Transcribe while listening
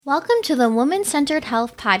Welcome to the Woman-Centered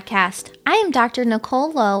Health Podcast. I am Dr.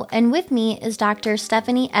 Nicole Lowe, and with me is Dr.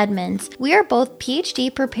 Stephanie Edmonds. We are both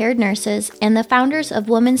PhD prepared nurses and the founders of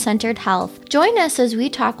Woman-Centered Health. Join us as we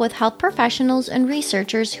talk with health professionals and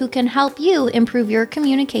researchers who can help you improve your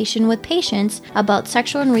communication with patients about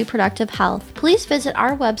sexual and reproductive health. Please visit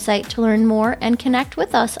our website to learn more and connect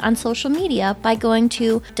with us on social media by going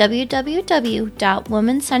to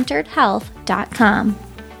www.womancenteredhealth.com.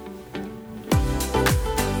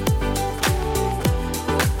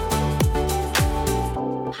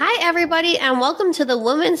 Hi, everybody, and welcome to the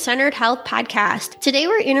Woman-Centered Health Podcast. Today,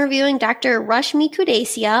 we're interviewing Dr. Rashmi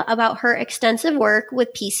Kudesia about her extensive work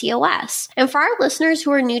with PCOS. And for our listeners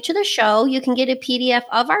who are new to the show, you can get a PDF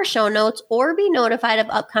of our show notes or be notified of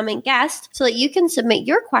upcoming guests so that you can submit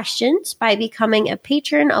your questions by becoming a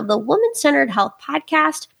patron of the Woman-Centered Health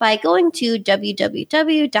Podcast by going to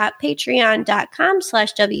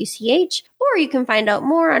www.patreon.com/WCH, or you can find out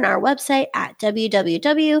more on our website at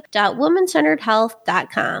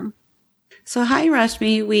www.womancenteredhealth.com. So hi,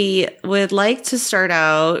 Rashmi. We would like to start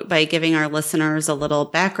out by giving our listeners a little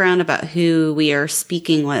background about who we are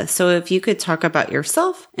speaking with. So if you could talk about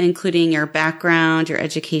yourself, including your background, your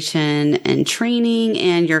education and training,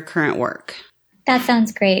 and your current work. That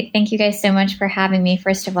sounds great. Thank you guys so much for having me,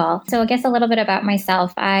 first of all. So I guess a little bit about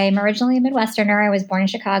myself. I'm originally a Midwesterner. I was born in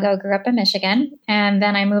Chicago, grew up in Michigan, and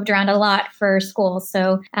then I moved around a lot for school.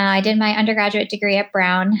 So I did my undergraduate degree at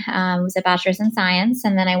Brown, was a bachelor's in science,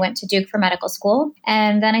 and then I went to Duke for medical school.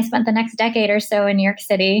 And then I spent the next decade or so in New York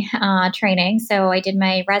City training. So I did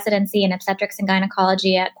my residency in obstetrics and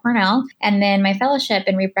gynecology at Cornell, and then my fellowship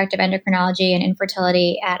in reproductive endocrinology and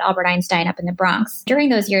infertility at Albert Einstein up in the Bronx. During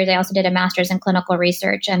those years, I also did a master's in clinical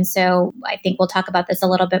research. And so I think we'll talk about this a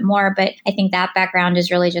little bit more, but I think that background is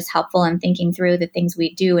really just helpful in thinking through the things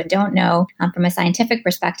we do and don't know from a scientific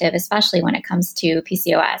perspective, especially when it comes to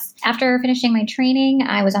PCOS. After finishing my training,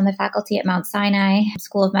 I was on the faculty at Mount Sinai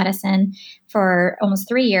School of Medicine for almost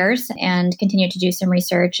 3 years and continued to do some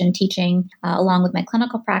research and teaching along with my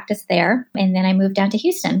clinical practice there. And then I moved down to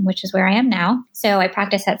Houston, which is where I am now. So I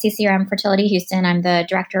practice at CCRM Fertility Houston. I'm the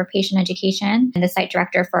director of patient education and the site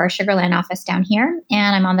director for our Sugar Land office down here.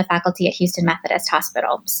 And I'm on the faculty at Houston Methodist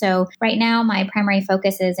Hospital. So right now, my primary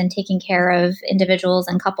focus is in taking care of individuals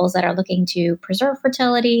and couples that are looking to preserve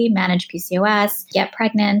fertility, manage PCOS, get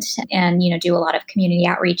pregnant, and, do a lot of community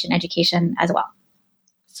outreach and education as well.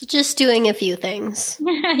 So just doing a few things.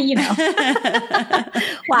 Wow.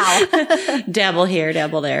 Dabble here,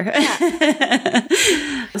 dabble there. Yeah.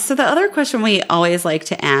 So the other question we always like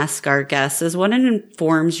to ask our guests is what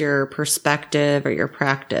informs your perspective or your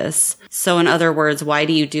practice? So in other words, why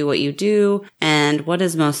do you do what you do and what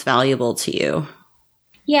is most valuable to you?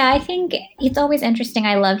 Yeah, I think it's always interesting.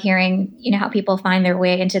 I love hearing, how people find their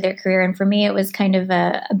way into their career. And for me, it was kind of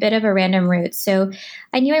a bit of a random route. So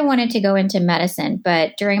I knew I wanted to go into medicine,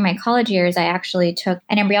 but during my college years, I actually took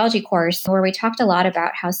an embryology course where we talked a lot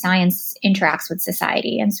about how science interacts with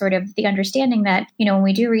society and sort of the understanding that, when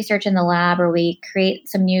we do research in the lab or we create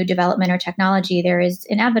some new development or technology, there is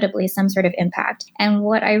inevitably some sort of impact. And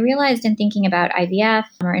what I realized in thinking about IVF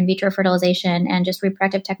or in vitro fertilization and just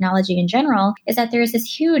reproductive technology in general is that there is this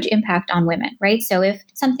huge impact on women, right? So if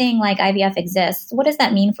something like IVF exists, what does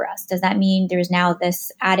that mean for us? Does that mean there's now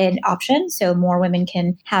this added option so more women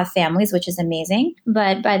can have families, which is amazing?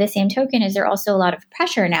 But by the same token, is there also a lot of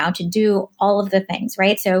pressure now to do all of the things,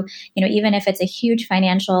 right? So, even if it's a huge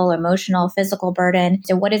financial, emotional, physical burden,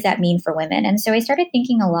 so what does that mean for women? And so I started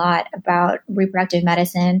thinking a lot about reproductive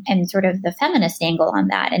medicine and sort of the feminist angle on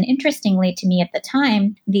that. And interestingly to me at the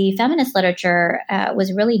time, the feminist literature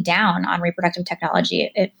was really down on reproductive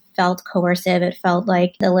technology. It felt coercive. It felt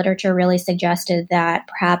like the literature really suggested that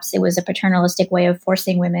perhaps it was a paternalistic way of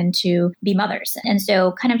forcing women to be mothers. And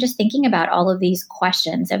so kind of just thinking about all of these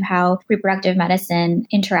questions of how reproductive medicine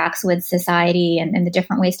interacts with society and the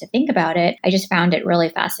different ways to think about it, I just found it really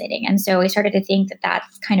fascinating. And so I started to think that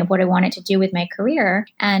that's kind of what I wanted to do with my career.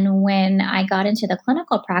 And when I got into the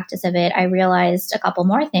clinical practice of it, I realized a couple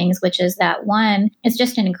more things, which is that one, it's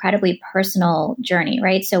just an incredibly personal journey,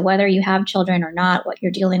 right? So whether you have children or not, what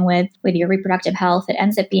you're dealing with your reproductive health, it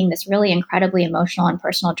ends up being this really incredibly emotional and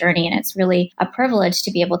personal journey. And it's really a privilege to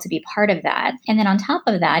be able to be part of that. And then on top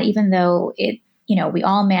of that, even though it we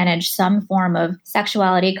all manage some form of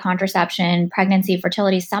sexuality, contraception, pregnancy,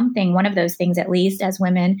 fertility, something, one of those things at least as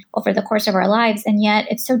women over the course of our lives. And yet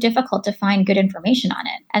it's so difficult to find good information on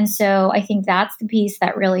it. And so I think that's the piece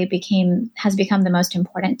that really has become the most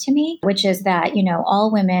important to me, which is that,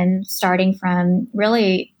 all women starting from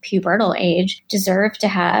really pubertal age deserve to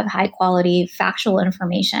have high quality factual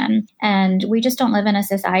information. And we just don't live in a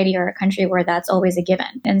society or a country where that's always a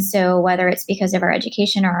given. And so whether it's because of our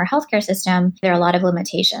education or our healthcare system, there are a lot of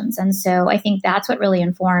limitations. And so I think that's what really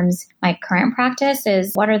informs my current practice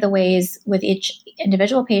is what are the ways with each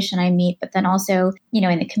individual patient I meet, but then also,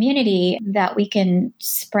 in the community that we can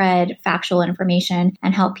spread factual information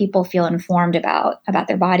and help people feel informed about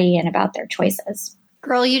their body and about their choices.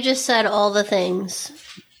 Girl, you just said all the things.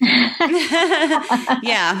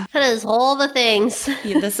 Yeah. That is all the things.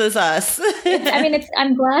 Yeah, this is us.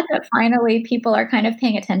 I'm glad that finally people are kind of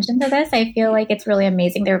paying attention to this. I feel like it's really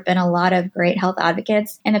amazing. There have been a lot of great health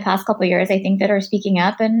advocates in the past couple of years, I think, that are speaking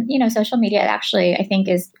up. And, social media actually, I think,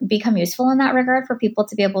 is become useful in that regard for people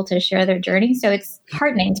to be able to share their journey. So it's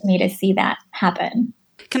heartening to me to see that happen.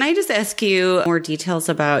 Can I just ask you more details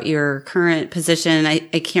about your current position? I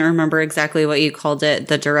can't remember exactly what you called it,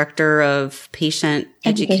 the Director of Patient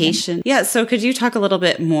Education. Yeah. So could you talk a little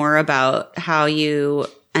bit more about how you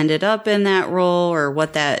ended up in that role or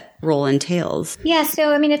what that role entails? Yeah.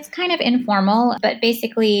 So, it's kind of informal, but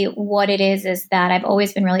basically what it is that I've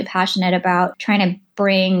always been really passionate about trying to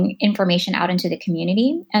bring information out into the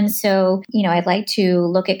community. And so, I'd like to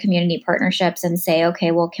look at community partnerships and say,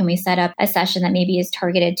 okay, well, can we set up a session that maybe is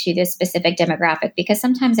targeted to this specific demographic? Because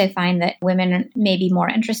sometimes I find that women may be more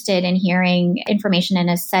interested in hearing information in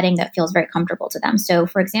a setting that feels very comfortable to them. So,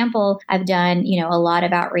 for example, I've done, a lot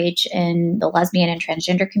of outreach in the lesbian and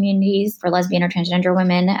transgender communities for lesbian or transgender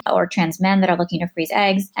women or trans men that are looking to freeze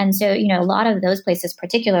eggs. And so, a lot of those places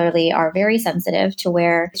particularly are very sensitive to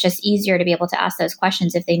where it's just easier to be able to ask those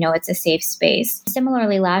questions if they know it's a safe space.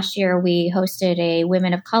 Similarly, last year, we hosted a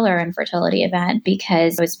Women of Color and Fertility event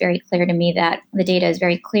because it was very clear to me that the data is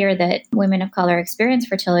very clear that women of color experience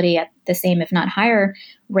fertility at the same, if not higher,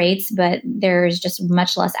 rates, but there's just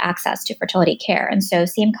much less access to fertility care. And so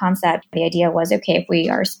same concept, the idea was, okay, if we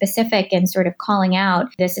are specific and sort of calling out,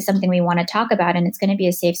 this is something we want to talk about, and it's going to be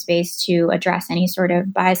a safe space to address any sort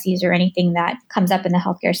of biases or anything that comes up in the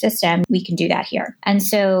healthcare system, we can do that here. And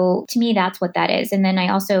so to me, that's what that is. And then I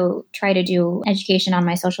also try to do education on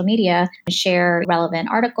my social media, share relevant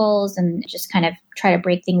articles, and just kind of try to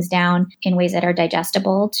break things down in ways that are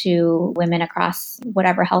digestible to women across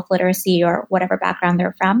whatever health literacy or whatever background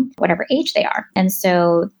they're from, whatever age they are. And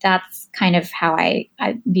so that's kind of how I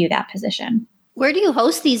view that position. Where do you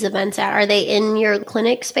host these events at? Are they in your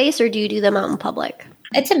clinic space or do you do them out in public?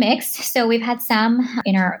 It's a mix. So we've had some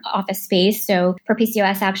in our office space. So for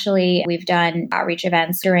PCOS, actually, we've done outreach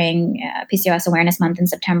events during PCOS Awareness Month in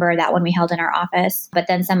September. That one we held in our office. But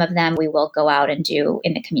then some of them we will go out and do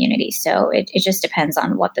in the community. So it just depends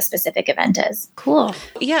on what the specific event is. Cool.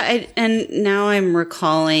 Yeah. And now I'm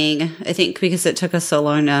recalling, I think because it took us so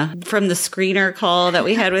long from the screener call that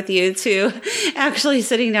we had with you to actually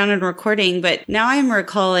sitting down and recording. But now I'm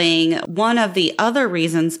recalling one of the other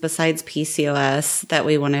reasons besides PCOS that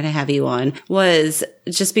we wanted to have you on was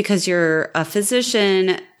just because you're a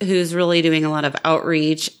physician who's really doing a lot of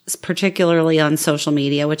outreach, particularly on social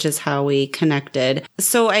media, which is how we connected.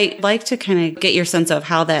 So I'd like to kind of get your sense of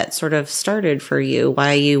how that sort of started for you,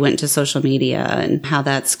 why you went to social media and how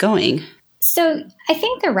that's going. So I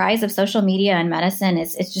think the rise of social media in medicine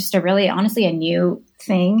is just honestly a new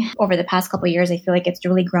thing over the past couple of years. I feel like it's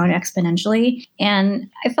really grown exponentially. And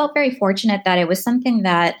I felt very fortunate that it was something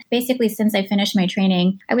that basically since I finished my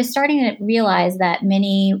training, I was starting to realize that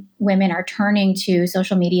many women are turning to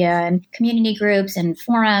social media and community groups and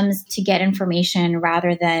forums to get information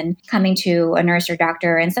rather than coming to a nurse or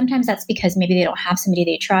doctor. And sometimes that's because maybe they don't have somebody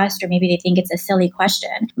they trust or maybe they think it's a silly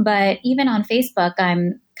question. But even on Facebook,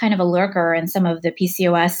 I'm kind of a lurker in some of the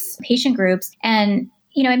PCOS patient groups. And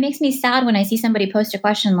it makes me sad when I see somebody post a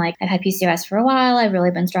question like, I've had PCOS for a while. I've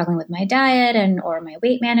really been struggling with my diet or my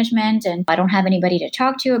weight management, and I don't have anybody to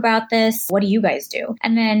talk to about this. What do you guys do?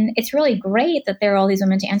 And then it's really great that there are all these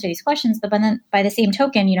women to answer these questions. But then by the same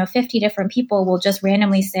token, 50 different people will just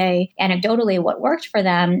randomly say anecdotally what worked for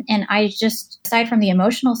them. And I just, aside from the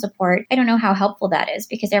emotional support, I don't know how helpful that is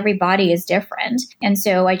because every body is different. And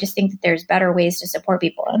so I just think that there's better ways to support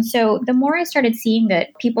people. And so the more I started seeing that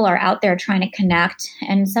people are out there trying to connect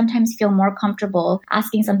and sometimes feel more comfortable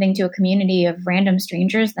asking something to a community of random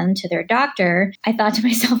strangers than to their doctor, I thought to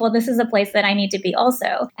myself, well, this is a place that I need to be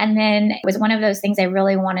also. And then it was one of those things I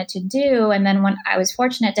really wanted to do. And then when I was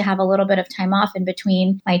fortunate to have a little bit of time off in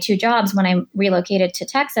between my 2 jobs when I relocated to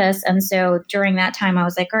Texas. And so during that time, I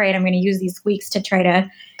was like, all right, I'm going to use these weeks to try to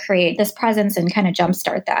create this presence and kind of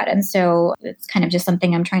jumpstart that. And so it's kind of just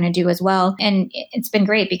something I'm trying to do as well. And it's been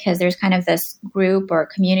great because there's kind of this group or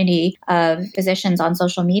community of physicians on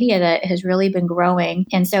social media that has really been growing.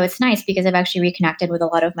 And so it's nice because I've actually reconnected with a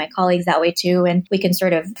lot of my colleagues that way too. And we can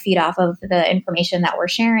sort of feed off of the information that we're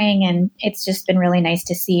sharing. And it's just been really nice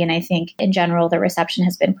to see. And I think in general, the reception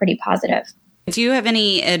has been pretty positive. Do you have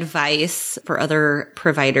any advice for other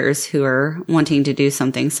providers who are wanting to do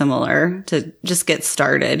something similar to just get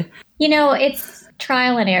started? It's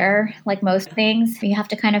trial and error, like most things. You have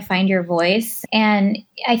to kind of find your voice. And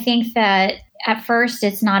I think that at first,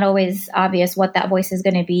 it's not always obvious what that voice is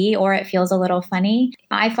going to be, or it feels a little funny.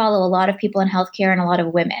 I follow a lot of people in healthcare and a lot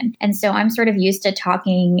of women. And so I'm sort of used to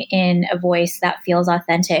talking in a voice that feels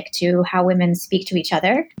authentic to how women speak to each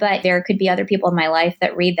other. But there could be other people in my life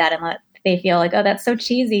that read that and they feel like, oh, that's so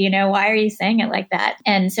cheesy. Why are you saying it like that?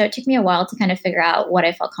 And so it took me a while to kind of figure out what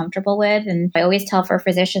I felt comfortable with. And I always tell for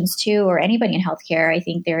physicians too, or anybody in healthcare, I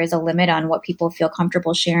think there is a limit on what people feel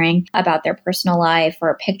comfortable sharing about their personal life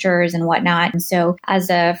or pictures and whatnot. And so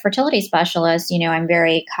as a fertility specialist, I'm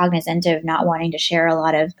very cognizant of not wanting to share a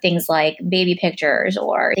lot of things like baby pictures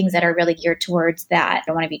or things that are really geared towards that. I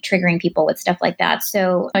don't want to be triggering people with stuff like that.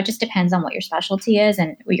 So it just depends on what your specialty is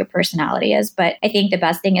and what your personality is. But I think the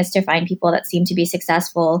best thing is to find people that seem to be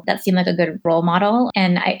successful, that seem like a good role model.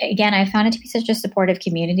 And I found it to be such a supportive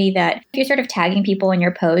community that if you're sort of tagging people in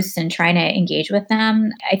your posts and trying to engage with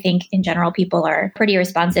them, I think in general, people are pretty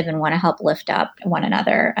responsive and want to help lift up one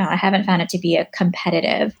another. I haven't found it to be a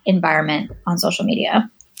competitive environment on social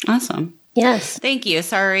media. Awesome. Yes. Thank you.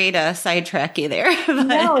 Sorry to sidetrack you there.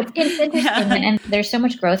 No, it's interesting. Yeah. And there's so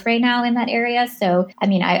much growth right now in that area. So,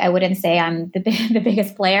 I wouldn't say I'm the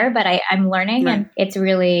biggest player, but I'm learning and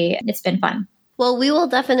it's been fun. Well, we will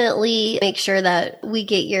definitely make sure that we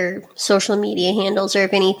get your social media handles, or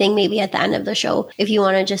if anything, maybe at the end of the show, if you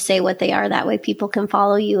want to just say what they are, that way people can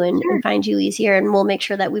follow you and find you easier. And we'll make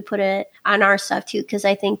sure that we put it on our stuff too, because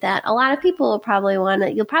I think that a lot of people will probably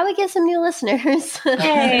you'll probably get some new listeners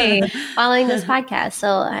following this podcast. So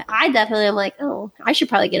I definitely am like, oh, I should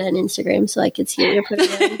probably get an Instagram so I could see what you're putting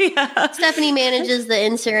in. Yeah. Stephanie manages the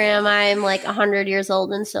Instagram. I'm like 100 years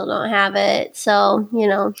old and still don't have it. So,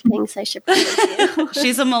 things I should probably do.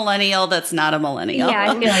 She's a millennial that's not a millennial.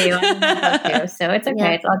 Yeah, I feel you. I'm too, so it's okay.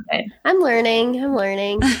 Yeah. It's all good. I'm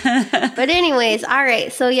learning. But anyways, all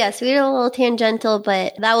right. So yes, we did a little tangential,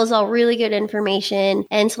 but that was all really good information.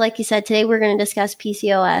 And so like you said, today we're going to discuss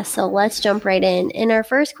PCOS. So let's jump right in. And our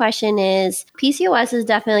first question is, PCOS is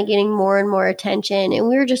definitely getting more and more attention. And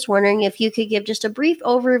we were just wondering if you could give just a brief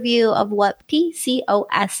overview of what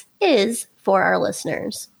PCOS is for our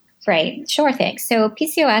listeners. Right. Sure thing. So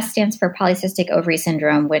PCOS stands for polycystic ovary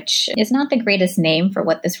syndrome, which is not the greatest name for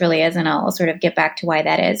what this really is. And I'll sort of get back to why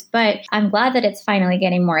that is. But I'm glad that it's finally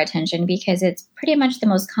getting more attention because it's pretty much the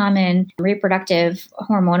most common reproductive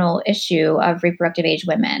hormonal issue of reproductive age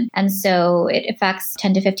women. And so it affects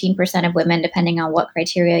 10 to 15% of women, depending on what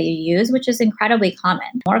criteria you use, which is incredibly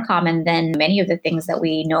common, more common than many of the things that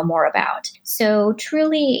we know more about. So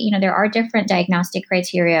truly, there are different diagnostic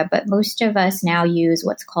criteria, but most of us now use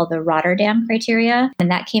what's called the Rotterdam criteria.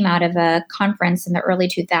 And that came out of a conference in the early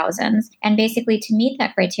 2000s. And basically to meet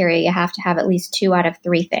that criteria, you have to have at least 2 out of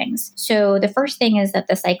 3 things. So the first thing is that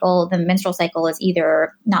the menstrual cycle is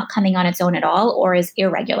either not coming on its own at all or is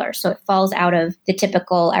irregular. So it falls out of the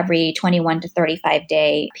typical every 21 to 35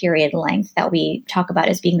 day period length that we talk about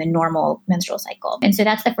as being the normal menstrual cycle. And so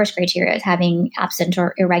that's the first criteria, is having absent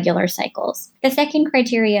or irregular cycles. The second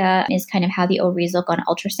criteria is kind of how the ovaries look on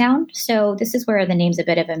ultrasound. So this is where the name's a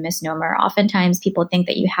bit of a misnomer. Oftentimes people think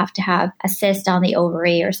that you have to have a cyst on the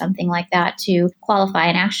ovary or something like that to qualify.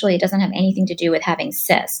 And actually it doesn't have anything to do with having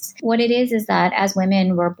cysts. What it is that as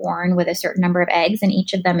women, we're born with a certain number of eggs and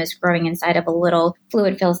each of them is growing inside of a little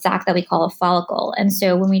fluid-filled sac that we call a follicle. And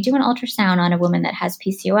so when we do an ultrasound on a woman that has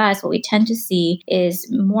PCOS, what we tend to see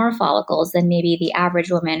is more follicles than maybe the average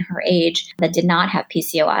woman her age that did not have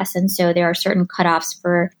PCOS. And so there are certain cutoffs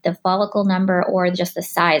for the follicle number or just the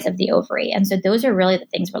size of the ovary. And so those are really the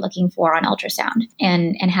things we're looking for on ultrasound.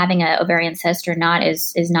 And having an ovarian cyst or not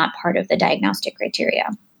is not part of the diagnostic criteria.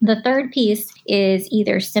 The third piece is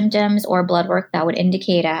either symptoms or blood work that would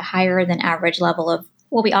indicate a higher than average level of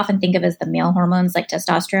what we often think of as the male hormones like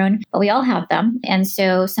testosterone, but we all have them. And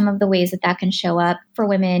so some of the ways that can show up for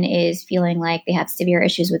women is feeling like they have severe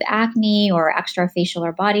issues with acne or extra facial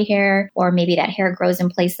or body hair, or maybe that hair grows in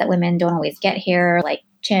place that women don't always get hair, like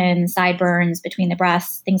chin, sideburns between the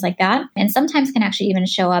breasts, things like that. And sometimes can actually even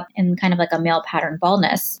show up in kind of like a male pattern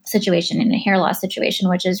baldness situation, in a hair loss situation,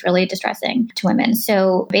 which is really distressing to women.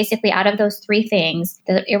 So basically out of those three things,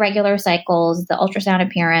 the irregular cycles, the ultrasound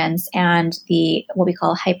appearance, and the what we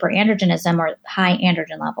call hyperandrogenism or high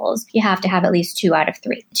androgen levels, you have to have at least 2 out of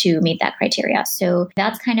 3 to meet that criteria. So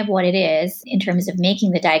that's kind of what it is in terms of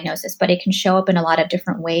making the diagnosis, but it can show up in a lot of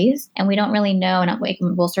different ways. And we don't really know, and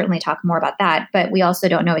we'll certainly talk more about that, but we also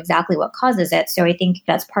don't know exactly what causes it. So I think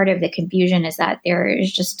that's part of the confusion, is that there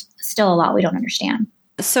is just still a lot we don't understand.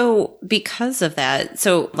 So because of that,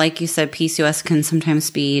 so like you said, PCOS can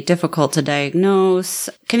sometimes be difficult to diagnose.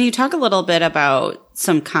 Can you talk a little bit about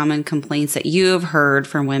some common complaints that you have heard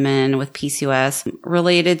from women with PCOS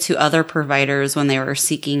related to other providers when they were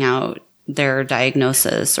seeking out their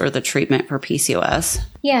diagnosis or the treatment for PCOS?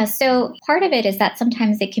 Yeah, so part of it is that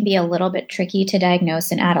sometimes it can be a little bit tricky to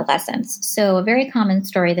diagnose in adolescence. So a very common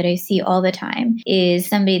story that I see all the time is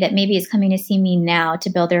somebody that maybe is coming to see me now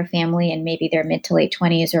to build their family in maybe their mid to late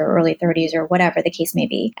 20s or early 30s or whatever the case may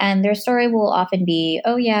be. And their story will often be,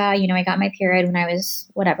 oh yeah, I got my period when I was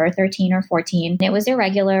 13 or 14. And it was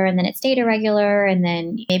irregular, and then it stayed irregular, and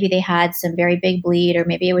then maybe they had some very big bleed, or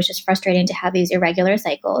maybe it was just frustrating to have these irregular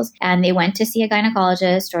cycles. And they went to see a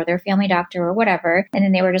gynecologist or their family doctor or whatever, and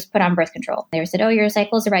then they were just put on birth control. They were said, oh, your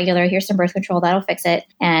cycle is irregular. Here's some birth control. That'll fix it,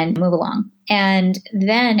 and move along. And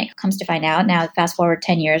then it comes to find out, now fast forward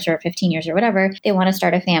 10 years or 15 years or whatever, they want to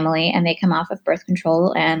start a family and they come off of birth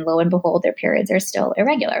control, and lo and behold, their periods are still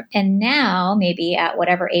irregular. And now maybe at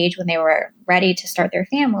whatever age when they were ready to start their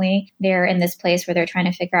family, they're in this place where they're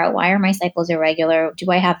trying to figure out, why are my cycles irregular?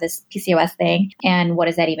 Do I have this PCOS thing? And what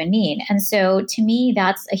does that even mean? And so to me,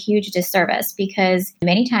 that's a huge disservice, because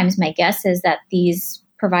many times my guess is that these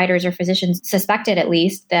providers or physicians suspected, at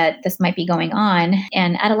least, that this might be going on.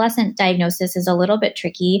 And adolescent diagnosis is a little bit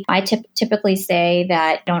tricky. I typically say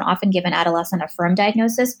that I don't often give an adolescent a firm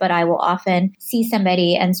diagnosis, but I will often see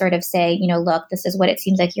somebody and sort of say, look, this is what it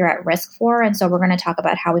seems like you're at risk for. And so we're going to talk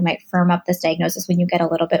about how we might firm up this diagnosis when you get a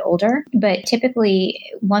little bit older. But typically,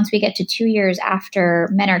 once we get to 2 years after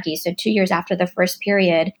menarche, so 2 years after the first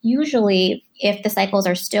period, usually if the cycles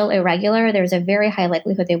are still irregular, there's a very high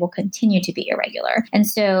likelihood they will continue to be irregular. And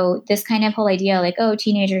so this kind of whole idea like, oh,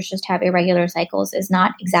 teenagers just have irregular cycles is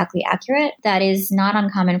not exactly accurate. That is not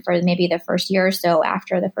uncommon for maybe the first year or so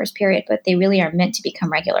after the first period, but they really are meant to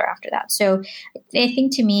become regular after that. So I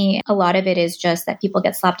think to me, a lot of it is just that people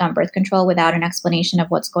get slapped on birth control without an explanation of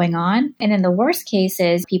what's going on. And then the worst case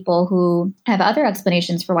is people who have other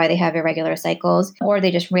explanations for why they have irregular cycles, or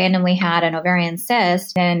they just randomly had an ovarian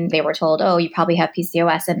cyst and they were told, oh, you probably have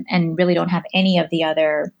PCOS, and really don't have any of the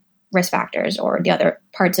other risk factors or the other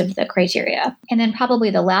parts of the criteria. And then probably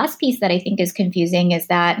the last piece that I think is confusing is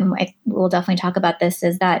that, and we'll definitely talk about this,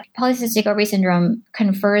 is that polycystic ovary syndrome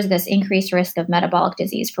confers this increased risk of metabolic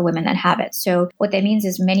disease for women that have it. So what that means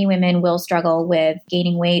is many women will struggle with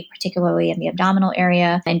gaining weight, particularly in the abdominal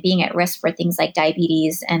area, and being at risk for things like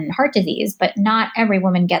diabetes and heart disease, but not every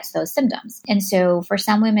woman gets those symptoms. And so for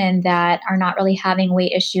some women that are not really having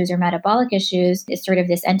weight issues or metabolic issues, it's sort of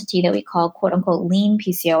this entity that we call quote unquote lean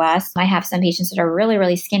PCOS. I have some patients that are really,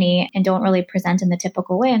 really skinny and don't really present in the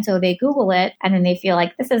typical way. And so they Google it and then they feel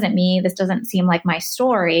like, this isn't me. This doesn't seem like my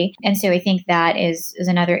story. And so I think that is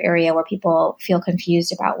another area where people feel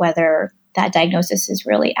confused about whether that diagnosis is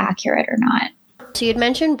really accurate or not. So you'd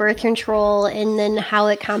mentioned birth control and then how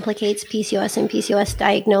it complicates PCOS and PCOS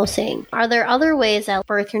diagnosing. Are there other ways that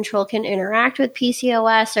birth control can interact with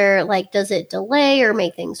PCOS, or like, does it delay or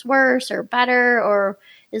make things worse or better, or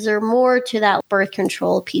is there more to that birth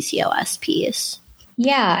control PCOS piece?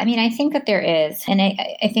 Yeah, I mean, I think that there is. And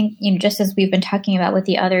I think, just as we've been talking about with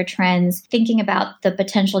the other trends, thinking about the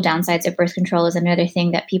potential downsides of birth control is another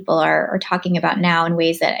thing that people are talking about now in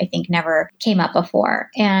ways that I think never came up before.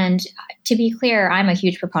 And to be clear, I'm a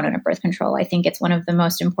huge proponent of birth control. I think it's one of the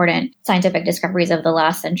most important scientific discoveries of the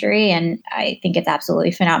last century. And I think it's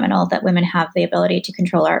absolutely phenomenal that women have the ability to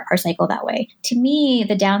control our cycle that way. To me,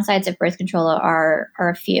 the downsides of birth control are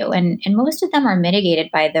a few, and most of them are mitigated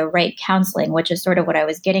by the right counseling, which is sort of what I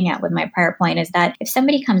was getting at with my prior point, is that if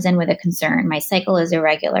somebody comes in with a concern, my cycle is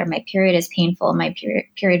irregular, my period is painful, my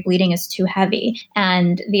period bleeding is too heavy,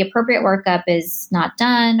 and the appropriate workup is not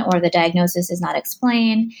done or the diagnosis is not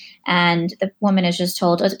explained, and the woman is just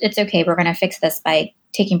told, it's okay, we're going to fix this by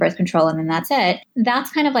taking birth control and then that's it.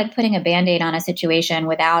 That's kind of like putting a Band-Aid on a situation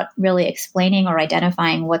without really explaining or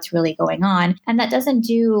identifying what's really going on. And that doesn't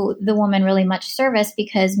do the woman really much service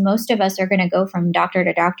because most of us are going to go from doctor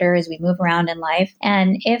to doctor as we move around in life.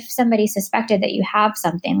 And if somebody suspected that you have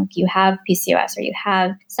something, like you have PCOS or you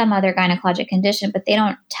have some other gynecologic condition, but they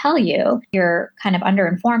don't tell you, you're kind of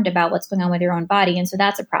underinformed about what's going on with your own body. And so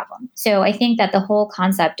that's a problem. So I think that the whole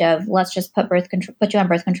concept of let's just put you on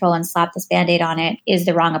birth control and slap this Band-Aid on it is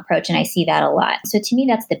the wrong approach. And I see that a lot. So to me,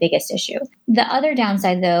 that's the biggest issue. The other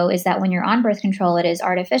downside, though, is that when you're on birth control, it is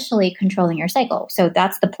artificially controlling your cycle. So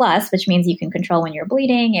that's the plus, which means you can control when you're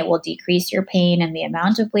bleeding. It will decrease your pain and the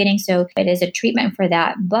amount of bleeding. So it is a treatment for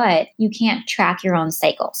that, but you can't track your own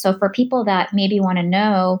cycle. So for people that maybe want to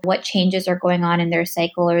know what changes are going on in their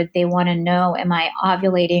cycle, or they want to know, am I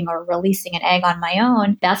ovulating or releasing an egg on my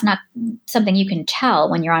own? That's not something you can tell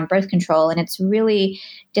when you're on birth control. And it's really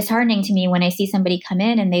disheartening to me when I see somebody come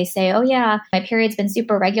in and they say, oh yeah, my period's been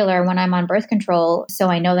super regular when I'm on birth control, so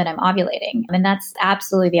I know that I'm ovulating. And that's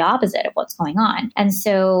absolutely the opposite of what's going on. And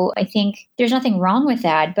so I think there's nothing wrong with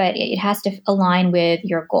that, but it has to align with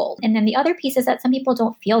your goal. And then the other piece is that some people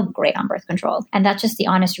don't feel great on birth control. And that's just the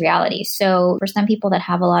honest reality. So for some people that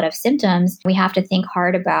have a lot of symptoms, we have to think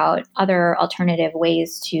hard about other alternative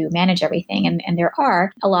ways to manage everything. And there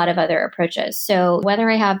are a lot of other approaches. So whether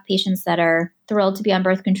I have patients that are thrilled to be on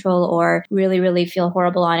birth control or really, really feel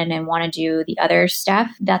horrible on it and want to do the other stuff,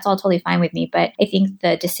 that's all totally fine with me. But I think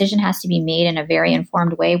the decision has to be made in a very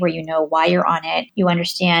informed way where you know why you're on it. You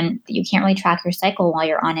understand that you can't really track your cycle while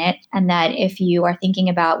you're on it. And that if you are thinking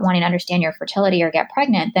about wanting to understand your fertility or get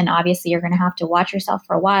pregnant, then obviously you're going to have to watch yourself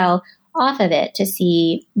for a while off of it to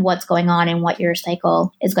see what's going on and what your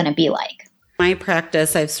cycle is going to be like. My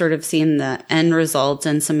practice, I've sort of seen the end results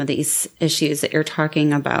in some of these issues that you're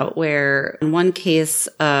talking about, where in one case,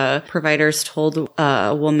 providers told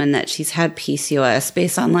a woman that she's had PCOS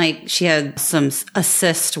based on she had a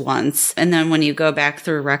cyst once. And then when you go back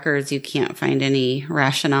through records, you can't find any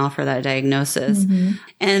rationale for that diagnosis. Mm-hmm.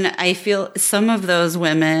 And I feel some of those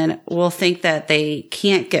women will think that they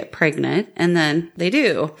can't get pregnant, and then they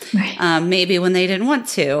do, right. Maybe when they didn't want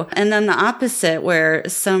to. And then the opposite, where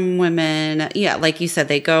some women, like you said,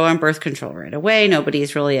 they go on birth control right away.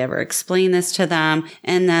 Nobody's really ever explained this to them.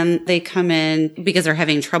 And then they come in because they're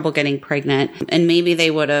having trouble getting pregnant. And maybe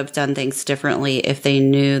they would have done things differently if they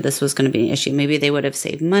knew this was going to be an issue. Maybe they would have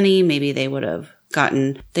saved money. Maybe they would have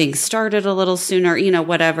gotten things started a little sooner,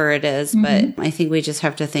 whatever it is. Mm-hmm. But I think we just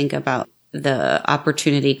have to think about the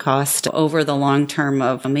opportunity cost over the long term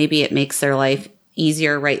of maybe it makes their life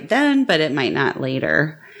easier right then, but it might not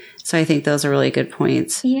later. So I think those are really good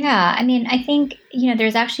points. Yeah. I mean, I think,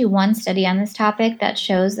 there's actually one study on this topic that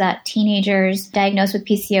shows that teenagers diagnosed with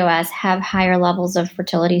PCOS have higher levels of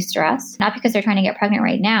fertility stress, not because they're trying to get pregnant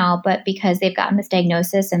right now, but because they've gotten this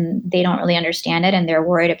diagnosis and they don't really understand it and they're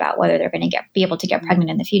worried about whether they're going to be able to get pregnant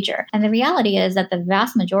in the future. And the reality is that the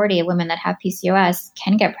vast majority of women that have PCOS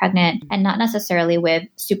can get pregnant, and not necessarily with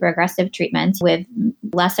super aggressive treatments, with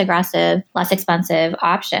less aggressive, less expensive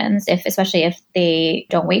options, especially if they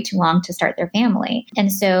don't wait too long to start their family.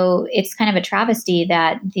 And so it's kind of a travesty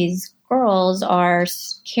that these girls are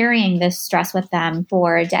carrying this stress with them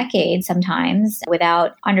for decades sometimes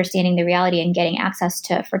without understanding the reality and getting access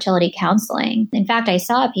to fertility counseling. In fact, I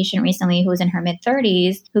saw a patient recently who was in her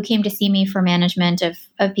mid-30s who came to see me for management of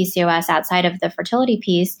PCOS outside of the fertility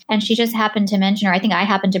piece. And she just happened to mention, or I think I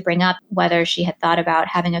happened to bring up whether she had thought about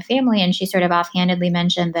having a family. And she sort of offhandedly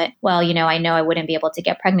mentioned that, well, I know I wouldn't be able to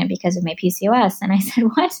get pregnant because of my PCOS. And I said,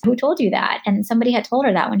 what? Who told you that? And somebody had told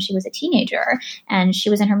her that when she was a teenager and she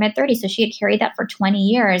was in her mid-30s. So she had carried that for 20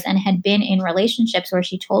 years and had been in relationships where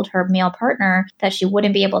she told her male partner that she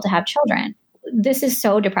wouldn't be able to have children. This is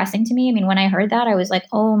so depressing to me. I mean, when I heard that, I was like,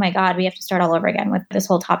 oh my God, we have to start all over again with this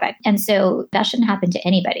whole topic. And so that shouldn't happen to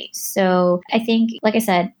anybody. So I think, like I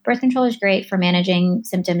said, birth control is great for managing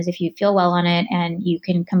symptoms if you feel well on it and you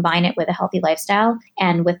can combine it with a healthy lifestyle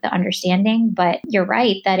and with the understanding. But you're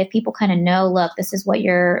right that if people kind of know, look, this is what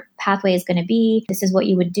your pathway is going to be, this is what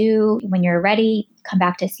you would do when you're ready, come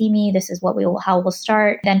back to see me, this is how we'll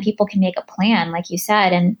start, then people can make a plan, like you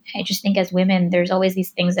said. And I just think as women, there's always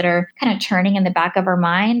these things that are kind of churning in the back of our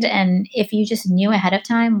mind. And if you just knew ahead of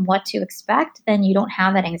time what to expect, then you don't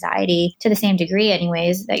have that anxiety to the same degree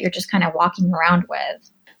anyways, that you're just kind of walking around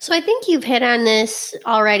with. So I think you've hit on this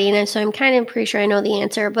already, and so I'm kind of pretty sure I know the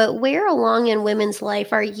answer, but where along in women's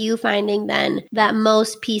life are you finding then that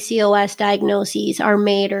most PCOS diagnoses are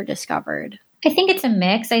made or discovered? I think it's a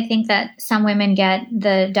mix. I think that some women get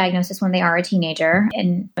the diagnosis when they are a teenager,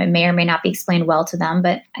 and it may or may not be explained well to them,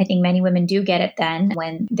 but I think many women do get it then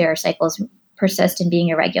when their cycles persist in being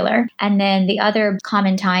irregular. And then the other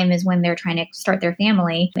common time is when they're trying to start their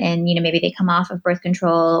family and, maybe they come off of birth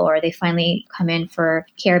control or they finally come in for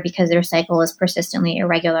care because their cycle is persistently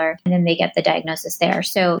irregular, and then they get the diagnosis there.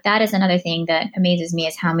 So that is another thing that amazes me,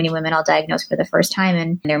 is how many women I'll diagnose for the first time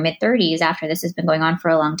in their mid-30s after this has been going on for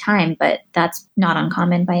a long time, but that's not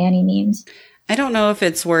uncommon by any means. I don't know if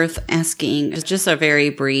it's worth asking. It's just a very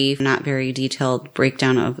brief, not very detailed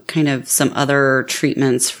breakdown of kind of some other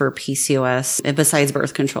treatments for PCOS besides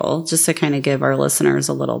birth control, just to kind of give our listeners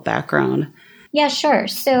a little background. Yeah, sure.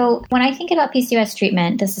 So when I think about PCOS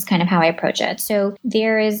treatment, this is kind of how I approach it. So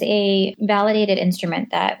there is a validated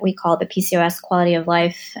instrument that we call the PCOS quality of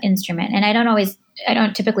life instrument. And I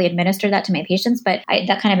don't typically administer that to my patients, but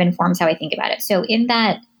that kind of informs how I think about it. So in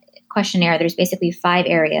that questionnaire, there's basically 5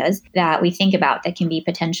 areas that we think about that can be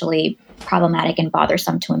potentially problematic and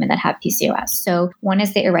bothersome to women that have PCOS. So 1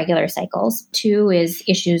 is the irregular cycles. 2 is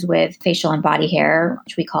issues with facial and body hair,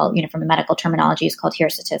 which we call, from a medical terminology, is called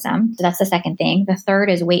hirsutism. So that's the second thing. The 3rd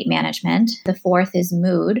is weight management. The 4th is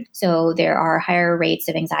mood. So there are higher rates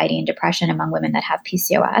of anxiety and depression among women that have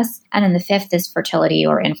PCOS. And then the 5th is fertility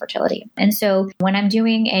or infertility. And so when I'm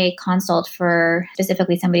doing a consult for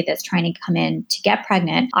specifically somebody that's trying to come in to get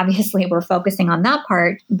pregnant, obviously we're focusing on that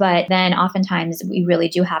part, but then oftentimes we really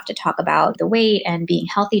do have to talk about the weight and being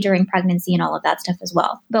healthy during pregnancy and all of that stuff as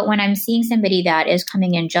well. But when I'm seeing somebody that is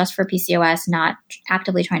coming in just for PCOS, not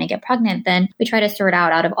actively trying to get pregnant, then we try to sort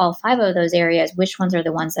out of all 5 of those areas, which ones are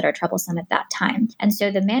the ones that are troublesome at that time. And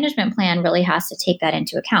so the management plan really has to take that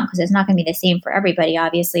into account, because it's not going to be the same for everybody.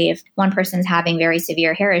 Obviously, if one person's having very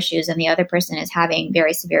severe hair issues and the other person is having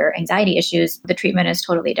very severe anxiety issues, the treatment is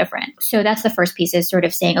totally different. So that's the first piece, is sort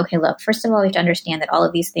of saying, okay, look, first of all, we have to understand that all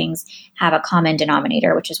of these things have a common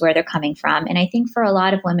denominator, which is where they're coming from. And I think for a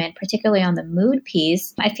lot of women, particularly on the mood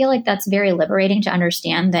piece, I feel like that's very liberating to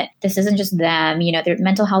understand that this isn't just them. Their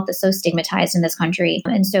mental health is so stigmatized in this country.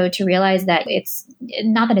 And so to realize that it's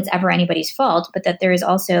not that it's ever anybody's fault, but that there is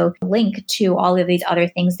also a link to all of these other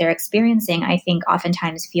things they're experiencing, I think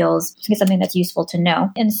oftentimes feels something that's useful to know.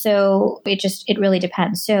 And so it really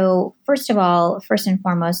depends. So first and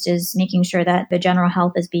foremost is making sure that the general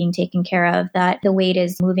health is being taken care of, that the weight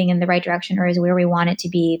is moving in the right direction or is where we want it to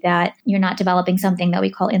be, that you're not developing something that we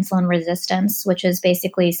call insulin resistance, which is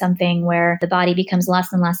basically something where the body becomes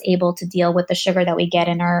less and less able to deal with the sugar that we get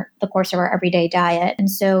in the course of our everyday diet. And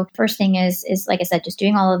so first thing is like I said, just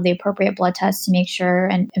doing all of the appropriate blood tests to make sure,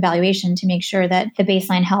 and evaluation to make sure that the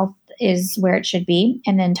baseline health is where it should be,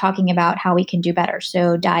 and then talking about how we can do better.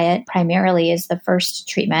 So diet primarily is the first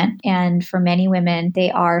treatment. And for many women, they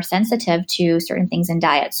are sensitive to certain things in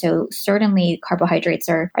diet. So certainly carbohydrates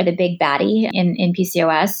are the big baddie in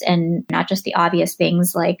PCOS, and not just the obvious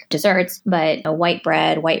things like desserts, but white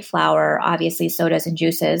bread, white flour, obviously sodas and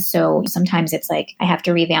juices. So sometimes it's like I have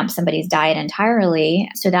to revamp somebody's diet entirely.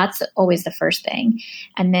 So that's always the first thing.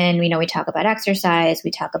 And then, we talk about exercise. We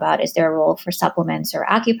talk about, is there a role for supplements or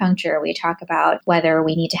acupuncture? We talk about whether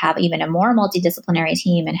we need to have even a more multidisciplinary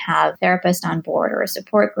team and have therapists on board or a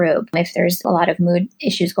support group if there's a lot of mood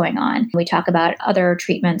issues going on. We talk about other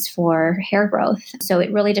treatments for hair growth. So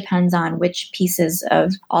it really depends on which pieces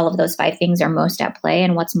of all of those 5 things are most at play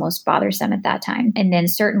and what's most bothersome at that time. And then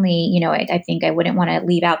certainly, I think I wouldn't want to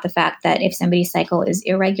leave out the fact that if somebody's cycle is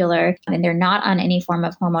irregular and they're not on any form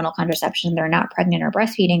of hormonal contraception, they're not pregnant or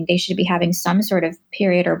breastfeeding, they should be having some sort of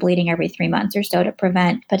period or bleeding every 3 months or so to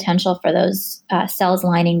prevent potential for those cells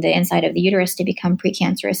lining the inside of the uterus to become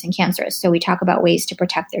precancerous and cancerous. So we talk about ways to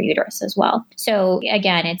protect their uterus as well. So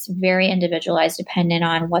again, it's very individualized, dependent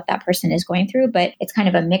on what that person is going through, but it's kind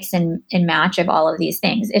of a mix and match of all of these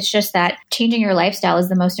things. It's just that changing your lifestyle is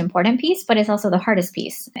the most important piece, but it's also the hardest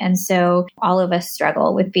piece. And so all of us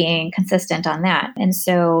struggle with being consistent on that. And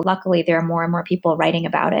so luckily there are more and more people writing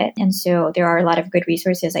about it. And so there are a lot of good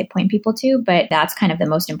resources I point people to, but that's kind of the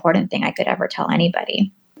most important thing I could ever tell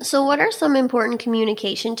anybody. So what are some important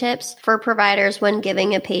communication tips for providers when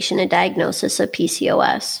giving a patient a diagnosis of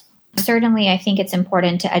PCOS? Certainly, I think it's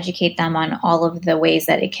important to educate them on all of the ways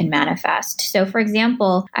that it can manifest. So, for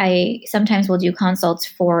example, I sometimes will do consults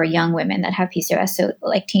for young women that have PCOS, so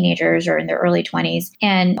like teenagers or in their early 20s.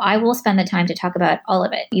 And I will spend the time to talk about all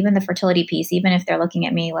of it, even the fertility piece, even if they're looking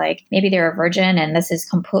at me like maybe they're a virgin and this is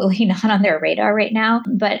completely not on their radar right now.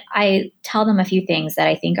 But I tell them a few things that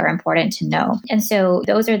I think are important to know. And so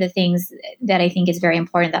those are the things that I think is very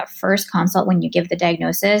important. That first consult, when you give the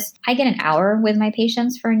diagnosis, I get an hour with my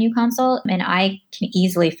patients for a new consult, and I can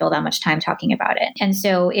easily fill that much time talking about it. And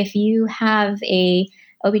so if you have a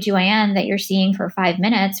OBGYN that you're seeing for 5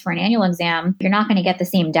 minutes for an annual exam, you're not going to get the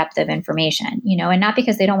same depth of information, and not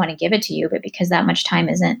because they don't want to give it to you, but because that much time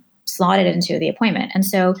isn't slotted into the appointment. And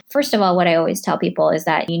so first of all, what I always tell people is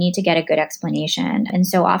that you need to get a good explanation. And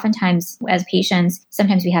so oftentimes as patients,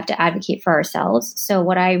 sometimes we have to advocate for ourselves. So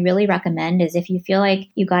what I really recommend is if you feel like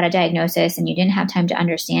you got a diagnosis and you didn't have time to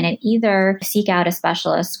understand it, either seek out a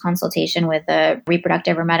specialist consultation with a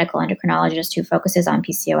reproductive or medical endocrinologist who focuses on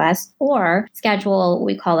PCOS, or schedule what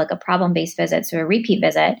we call like a problem-based visit, so a repeat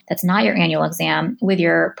visit that's not your annual exam, with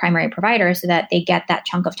your primary provider so that they get that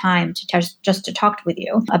chunk of time to just to talk with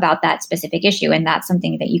you about that specific issue. And that's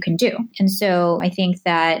something that you can do. And so I think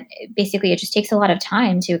that basically it just takes a lot of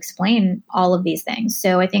time to explain all of these things.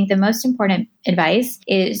 So I think the most important advice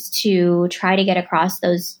is to try to get across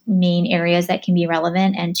those main areas that can be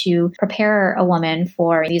relevant and to prepare a woman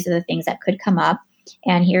for these are the things that could come up.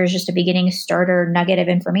 And here's just a beginning starter nugget of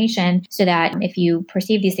information so that if you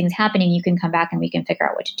perceive these things happening, you can come back and we can figure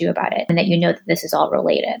out what to do about it and that you know that this is all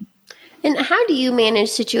related. And how do you manage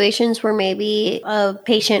situations where maybe a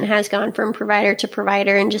patient has gone from provider to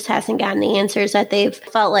provider and just hasn't gotten the answers that they've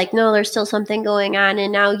felt like, no, there's still something going on.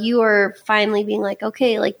 And now you are finally being like,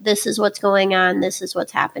 okay, like this is what's going on. This is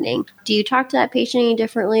what's happening. Do you talk to that patient any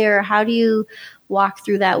differently, or how do you walk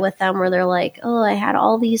through that with them where they're like, oh, I had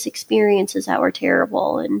all these experiences that were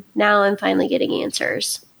terrible and now I'm finally getting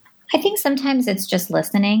answers? I think sometimes it's just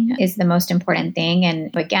listening is the most important thing.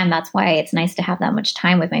 And again, that's why it's nice to have that much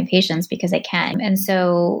time with my patients, because I can. And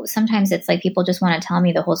so sometimes it's like people just want to tell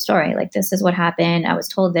me the whole story. Like, this is what happened. I was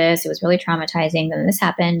told this. It was really traumatizing. Then this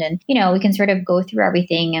happened. And, you know, we can sort of go through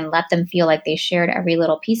everything and let them feel like they shared every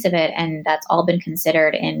little piece of it. And that's all been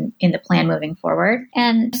considered in the plan moving forward.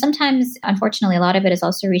 And sometimes, unfortunately, a lot of it is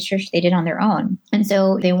also research they did on their own. And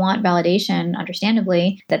so they want validation,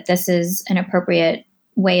 understandably, that this is an appropriate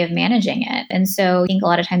way of managing it. And so I think a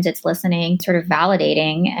lot of times it's listening, sort of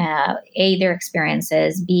validating, A, their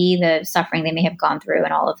experiences, B, the suffering they may have gone through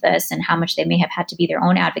in all of this and how much they may have had to be their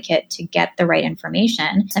own advocate to get the right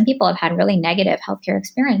information. Some people have had really negative healthcare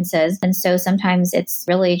experiences. And so sometimes it's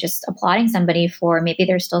really just applauding somebody for maybe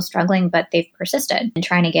they're still struggling, but they've persisted in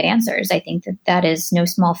trying to get answers. I think that that is no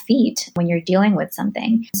small feat when you're dealing with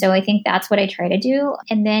something. So I think that's what I try to do.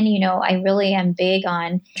 And then, you know, I really am big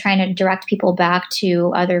on trying to direct people back to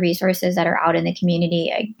other resources that are out in the community,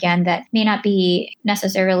 again, that may not be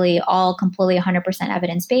necessarily all completely 100%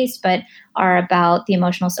 evidence-based, but are about the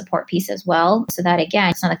emotional support piece as well. So that, again,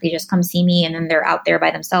 it's not like they just come see me and then they're out there by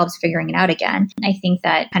themselves figuring it out again. I think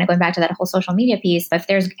that kind of going back to that whole social media piece, if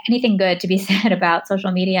there's anything good to be said about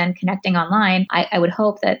social media and connecting online, I would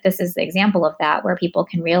hope that this is the example of that, where people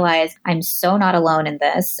can realize I'm so not alone in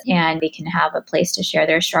this, and they can have a place to share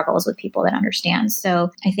their struggles with people that understand. So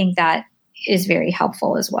I think that is very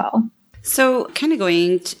helpful as well. So kind of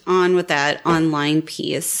going on with that online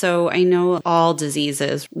piece. So I know all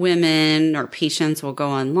diseases, women or patients will go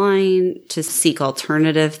online to seek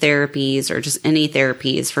alternative therapies or just any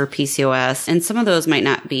therapies for PCOS. And some of those might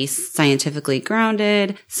not be scientifically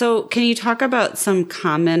grounded. So can you talk about some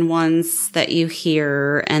common ones that you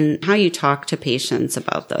hear and how you talk to patients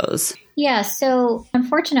about those? Yeah. So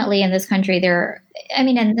unfortunately in this country,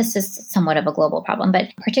 and this is somewhat of a global problem, but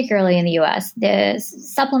particularly in the US, the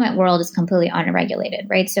supplement world is completely unregulated,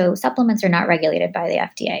 right? So supplements are not regulated by the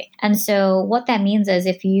FDA. And so what that means is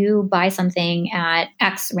if you buy something at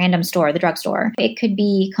X random store, the drugstore, it could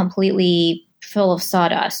be completely full of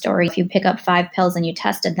sawdust. Or if you pick up 5 pills and you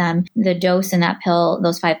tested them, the dose in that pill,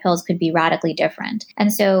 those 5 pills could be radically different.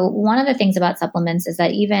 And so one of the things about supplements is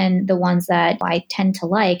that even the ones that I tend to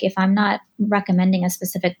like, if I'm not recommending a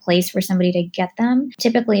specific place for somebody to get them,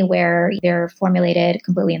 typically where they're formulated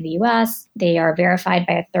completely in the US, they are verified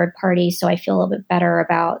by a third party. So I feel a little bit better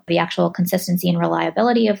about the actual consistency and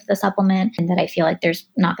reliability of the supplement, and that I feel like there's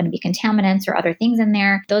not going to be contaminants or other things in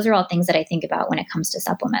there. Those are all things that I think about when it comes to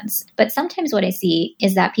supplements. But sometimes what I see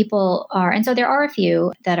is that people are, and so there are a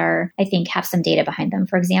few that are, I think, have some data behind them.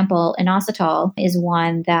 For example, inositol is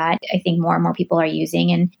one that I think more and more people are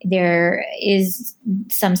using. And there is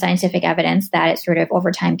some scientific evidence that it sort of over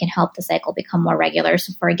time can help the cycle become more regular.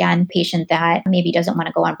 So for, again, patient that maybe doesn't want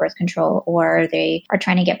to go on birth control, or they are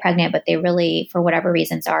trying to get pregnant, but they really, for whatever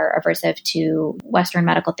reasons, are aversive to Western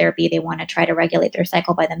medical therapy. They want to try to regulate their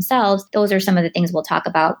cycle by themselves. Those are some of the things we'll talk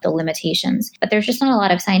about, the limitations. But there's just not a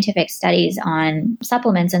lot of scientific studies on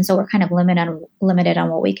supplements. And so we're kind of limited on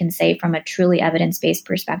what we can say from a truly evidence-based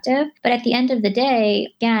perspective. But at the end of the day,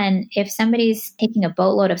 again, if somebody's taking a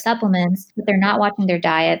boatload of supplements, but they're not watching their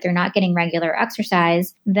diet, they're not getting regular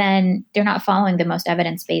exercise, then they're not following the most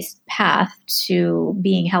evidence-based path to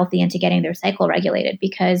being healthy and to getting their cycle regulated.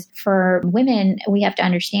 Because for women, we have to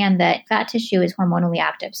understand that fat tissue is hormonally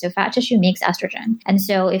active. So fat tissue makes estrogen. And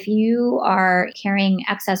so if you are carrying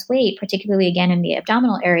excess weight, particularly again in the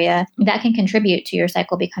abdominal area, that can contribute to your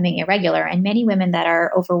cycle becoming irregular. And many women that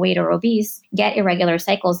are overweight or obese get irregular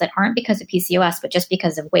cycles that aren't because of PCOS, but just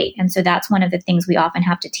because of weight. And so that's one of the things we often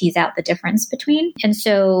have to tease out the difference between. And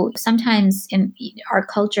so sometimes in our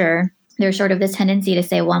culture, there's sort of this tendency to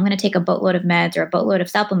say, well, I'm going to take a boatload of meds or a boatload of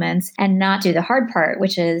supplements and not do the hard part,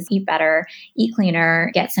 which is eat better, eat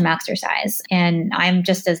cleaner, get some exercise. And I'm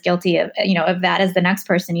just as guilty of that as the next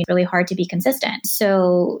person. It's really hard to be consistent.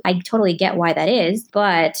 So I totally get why that is,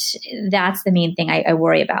 but that's the main thing I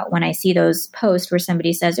worry about when I see those posts where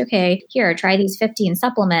somebody says, okay, here, try these 15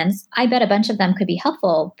 supplements. I bet a bunch of them could be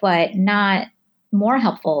helpful, but not more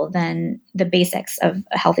helpful than the basics of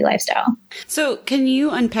a healthy lifestyle. So can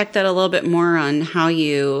you unpack that a little bit more on how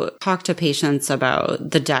you talk to patients about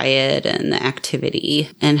the diet and the activity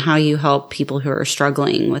and how you help people who are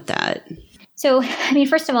struggling with that? So,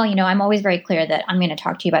 first of all, I'm always very clear that I'm going to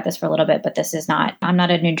talk to you about this for a little bit, but I'm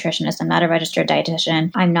not a nutritionist. I'm not a registered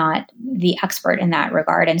dietitian. I'm not the expert in that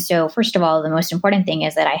regard. And so, first of all, the most important thing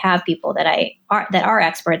is that I have people that are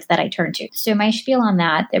experts that I turn to. So my spiel on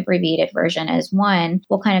that, the abbreviated version is, one,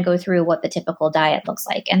 we'll kind of go through what the typical diet looks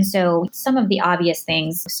like. And so some of the obvious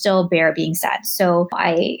things still bear being said. So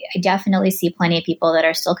I definitely see plenty of people that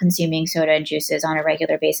are still consuming soda and juices on a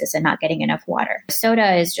regular basis and not getting enough water.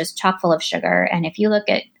 Soda is just chock full of sugar. And if you look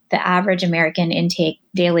at the average American intake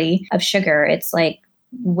daily of sugar, it's like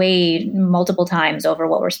way multiple times over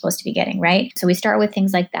what we're supposed to be getting, right? So we start with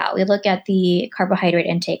things like that. We look at the carbohydrate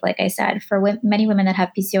intake, like I said. For many women that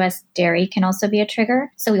have PCOS, dairy can also be a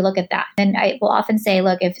trigger. So we look at that. And I will often say,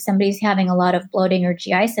 look, if somebody's having a lot of bloating or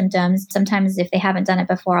GI symptoms, sometimes if they haven't done it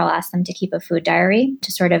before, I'll ask them to keep a food diary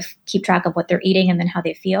to sort of keep track of what they're eating and then how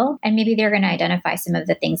they feel. And maybe they're going to identify some of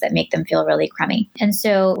the things that make them feel really crummy. And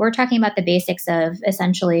so we're talking about the basics of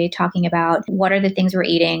essentially talking about what are the things we're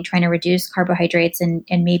eating, trying to reduce carbohydrates and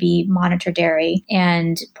maybe monitor dairy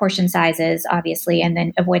and portion sizes, obviously, and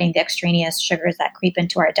then avoiding the extraneous sugars that creep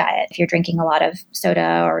into our diet. If you're drinking a lot of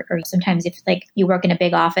soda or sometimes if like you work in a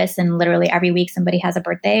big office and literally every week somebody has a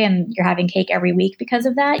birthday and you're having cake every week because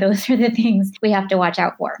of that, those are the things we have to watch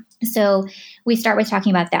out for. So we start with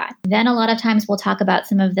talking about that. Then a lot of times we'll talk about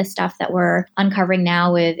some of the stuff that we're uncovering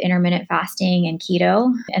now with intermittent fasting and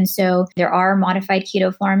keto. And so there are modified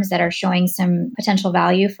keto forms that are showing some potential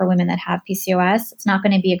value for women that have PCOS. It's not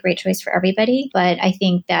going to be a great choice for everybody, but I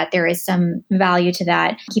think that there is some value to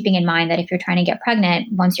that, keeping in mind that if you're trying to get pregnant,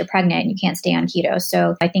 once you're pregnant, you can't stay on keto.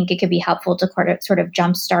 So I think it could be helpful to sort of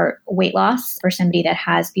jumpstart weight loss for somebody that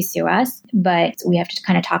has PCOS, but we have to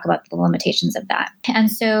kind of talk about the limitations of that. And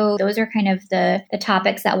so those are kind of the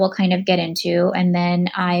topics that we'll kind of get into. And then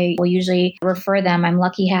I will usually refer them. I'm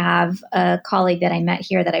lucky to have a colleague that I met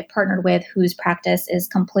here that I partnered with whose practice is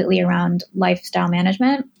completely around lifestyle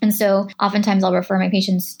management. And so oftentimes I'll refer my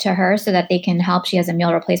patients to her so that they can help. She has a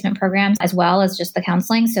meal replacement program as well as just the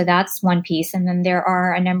counseling. So that's one piece. And then there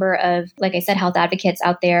are a number of, like I said, health advocates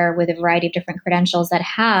out there with a variety of different credentials that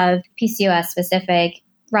have PCOS specific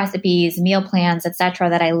recipes, meal plans, etc.,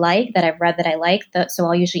 that I like, that I've read that I like. So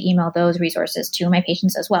I'll usually email those resources to my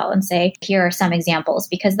patients as well and say, here are some examples.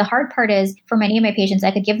 Because the hard part is, for many of my patients,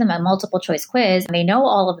 I could give them a multiple choice quiz. They know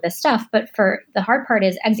all of this stuff, but for the hard part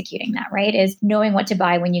is executing that, right? Is knowing what to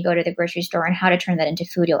buy when you go to the grocery store and how to turn that into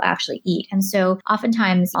food you'll actually eat. And so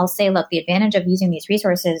oftentimes I'll say, look, the advantage of using these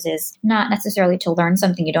resources is not necessarily to learn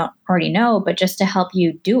something you don't already know, but just to help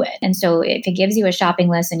you do it. And so if it gives you a shopping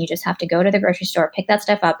list and you just have to go to the grocery store, pick that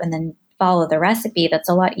stuff up and then follow the recipe, that's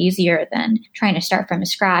a lot easier than trying to start from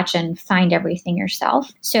scratch and find everything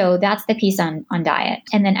yourself. So that's the piece on diet.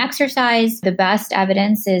 And then exercise, the best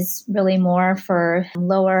evidence is really more for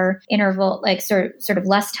lower interval, like sort of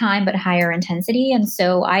less time, but higher intensity. And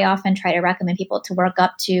so I often try to recommend people to work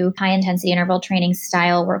up to high intensity interval training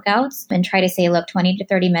style workouts and try to say, look, 20 to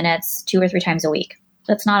 30 minutes, 2 or 3 times a week.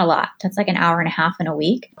 That's not a lot. That's like an hour and a half in a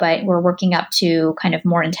week, but we're working up to kind of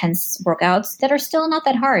more intense workouts that are still not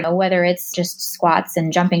that hard, whether it's just squats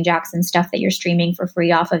and jumping jacks and stuff that you're streaming for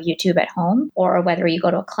free off of YouTube at home, or whether you go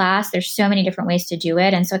to a class. There's so many different ways to do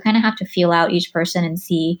it. And so I kind of have to feel out each person and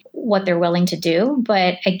see what they're willing to do.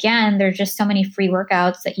 But again, there's just so many free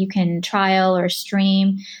workouts that you can trial or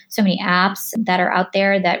stream, so many apps that are out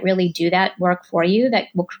there that really do that work for you, that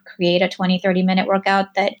will create a 20, 30-minute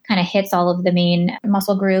workout that kind of hits all of the main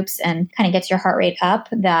muscle groups and kind of gets your heart rate up,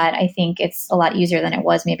 that I think it's a lot easier than it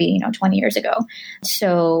was maybe, 20 years ago.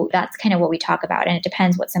 So that's kind of what we talk about. And it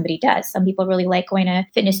depends what somebody does. Some people really like going to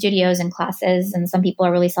fitness studios and classes, and some people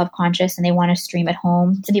are really self-conscious and they want to stream at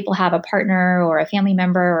home. Some people have a partner or a family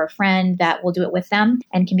member or a friend that will do it with them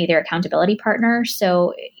and can be their accountability partner.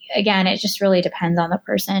 So again, it just really depends on the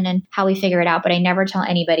person and how we figure it out. But I never tell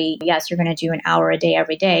anybody, yes, you're going to do an hour a day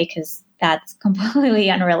every day, because that's completely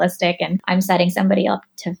unrealistic. And I'm setting somebody up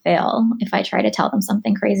to fail if I try to tell them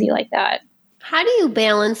something crazy like that. How do you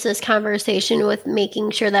balance this conversation with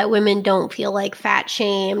making sure that women don't feel like fat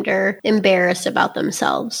shamed or embarrassed about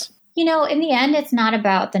themselves? In the end, it's not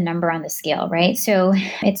about the number on the scale, right? So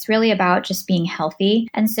it's really about just being healthy.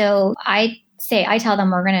 And so I tell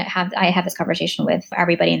them I have this conversation with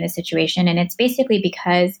everybody in this situation. And it's basically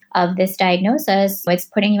because of this diagnosis, it's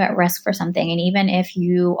putting you at risk for something. And even if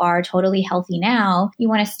you are totally healthy now, you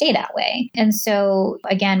want to stay that way. And so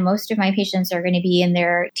again, most of my patients are going to be in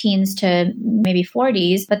their teens to maybe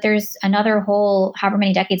 40s, but there's another whole however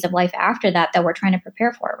many decades of life after that we're trying to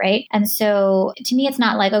prepare for, right? And so to me, it's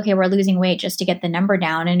not like, okay, we're losing weight just to get the number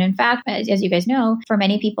down. And in fact, as you guys know, for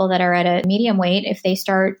many people that are at a medium weight, if they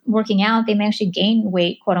start working out, they may actually gain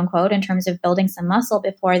weight, quote unquote, in terms of building some muscle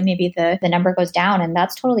before maybe the number goes down. And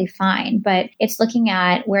that's totally fine. But it's looking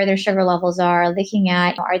at where their sugar levels are, looking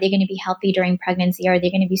at, are they going to be healthy during pregnancy? Are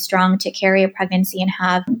they going to be strong to carry a pregnancy and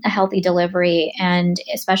have a healthy delivery? And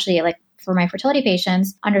especially like for my fertility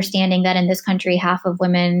patients, understanding that in this country, half of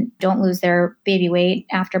women don't lose their baby weight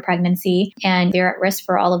after pregnancy, and they're at risk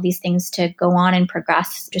for all of these things to go on and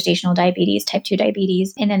progress: gestational diabetes, type 2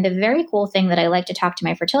 diabetes. And then the very cool thing that I like to talk to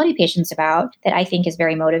my fertility patients about that I think is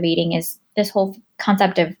very motivating is this whole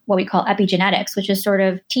concept of what we call epigenetics, which is sort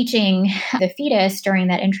of teaching the fetus during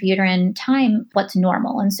that intrauterine time what's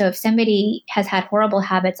normal. And so if somebody has had horrible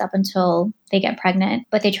habits up until they get pregnant,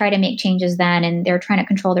 but they try to make changes then, and they're trying to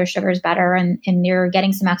control their sugars better, and they're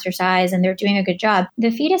getting some exercise and they're doing a good job,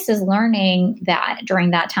 the fetus is learning that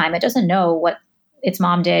during that time. It doesn't know what its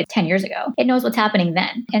mom did 10 years ago. It knows what's happening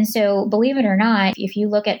then. And so believe it or not, if you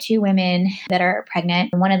look at two women that are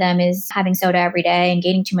pregnant, one of them is having soda every day and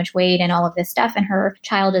gaining too much weight and all of this stuff, and her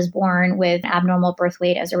child is born with abnormal birth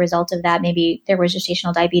weight as a result of that. Maybe there was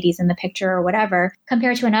gestational diabetes in the picture or whatever,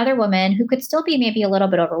 compared to another woman who could still be maybe a little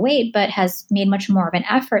bit overweight, but has made much more of an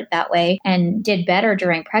effort that way and did better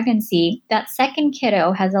during pregnancy. That second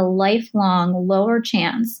kiddo has a lifelong lower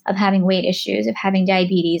chance of having weight issues, of having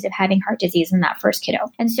diabetes, of having heart disease than that first kiddo.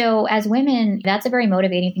 And so as women, that's a very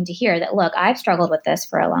motivating thing to hear, that, look, I've struggled with this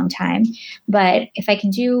for a long time, but if I can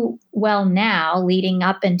do well now leading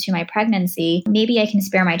up into my pregnancy, maybe I can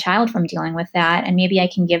spare my child from dealing with that. And maybe I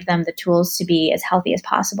can give them the tools to be as healthy as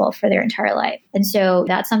possible for their entire life. And so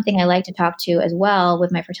that's something I like to talk to as well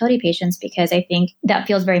with my fertility patients, because I think that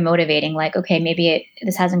feels very motivating. Like, okay, maybe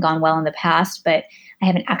this hasn't gone well in the past, but I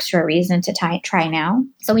have an extra reason to try now.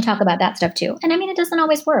 So we talk about that stuff too. And I mean, it doesn't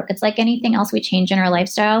always work. It's like anything else we change in our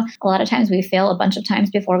lifestyle. A lot of times we fail a bunch of times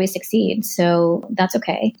before we succeed. So that's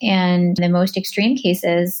okay. And in the most extreme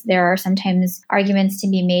cases, there are sometimes arguments to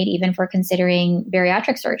be made even for considering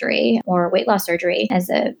bariatric surgery or weight loss surgery as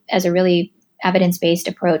a really evidence-based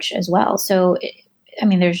approach as well. So, I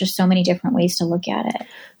mean, there's just so many different ways to look at it.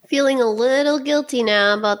 Feeling a little guilty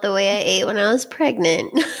now about the way I ate when I was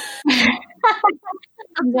pregnant.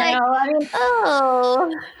 Nobody's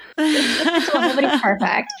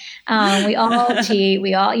perfect. We all cheat.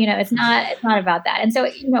 We all, it's not about that. And so,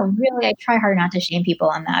 really, I try hard not to shame people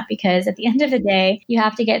on that, because at the end of the day, you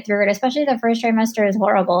have to get through it. Especially the first trimester is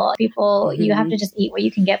horrible. People, you have to just eat what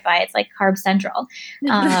you can get by. It's like carb central.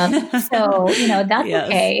 So, that's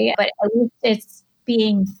okay. But at least it's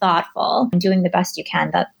being thoughtful and doing the best you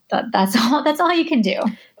can. That's all you can do.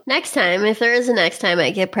 Next time, if there is a next time I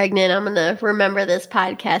get pregnant, I'm going to remember this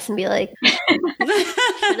podcast and be like,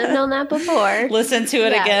 should have known that before. Listen to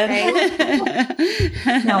it again.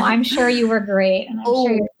 Right? No, I'm sure you were great. And I'm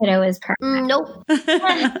sure your kiddo is perfect. Nope.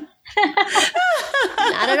 Not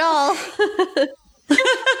at all.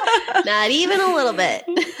 Not even a little bit.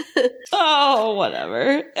 Oh,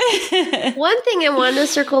 whatever. One thing I wanted to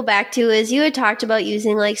circle back to is you had talked about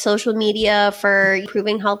using like social media for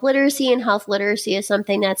improving health literacy, and health literacy is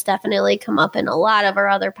something that's definitely come up in a lot of our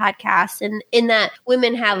other podcasts, and in that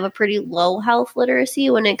women have a pretty low health literacy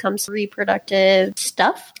when it comes to reproductive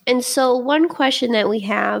stuff. And so one question that we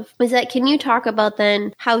have is that, can you talk about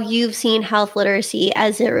then how you've seen health literacy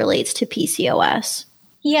as it relates to PCOS?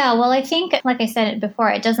 Yeah, well, I think, like I said before,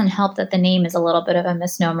 it doesn't help that the name is a little bit of a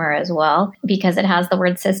misnomer as well, because it has the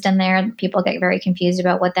word cyst in there. People get very confused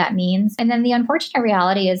about what that means. And then the unfortunate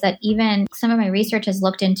reality is that even some of my research has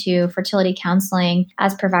looked into fertility counseling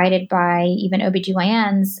as provided by even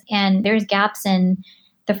OBGYNs, and there's gaps in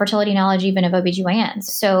the fertility knowledge even of OBGYNs.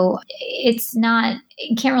 So it's not,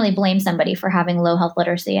 you can't really blame somebody for having low health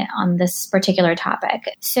literacy on this particular topic.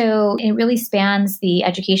 So it really spans the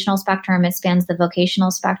educational spectrum. It spans the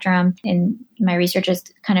vocational spectrum. And my research has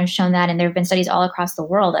kind of shown that. And there have been studies all across the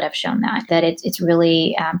world that have shown that it's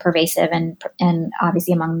really pervasive and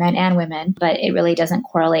obviously among men and women, but it really doesn't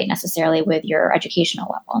correlate necessarily with your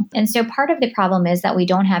educational level. And so part of the problem is that we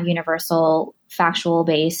don't have universal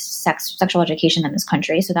factual-based sexual education in this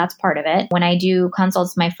country. So that's part of it. When I do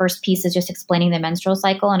consults, my first piece is just explaining the menstrual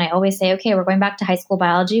cycle. And I always say, okay, we're going back to high school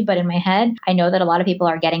biology, but in my head, I know that a lot of people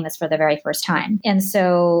are getting this for the very first time. And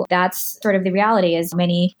so that's sort of the reality is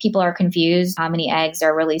many people are confused. How many eggs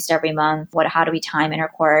are released every month? How do we time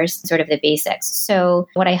intercourse? Sort of the basics. So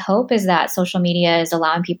what I hope is that social media is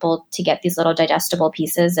allowing people to get these little digestible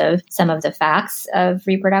pieces of some of the facts of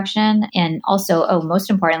reproduction. And also, most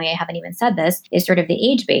importantly, I haven't even said this, is sort of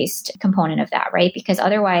the age-based component of that, right? Because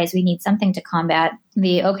otherwise we need something to combat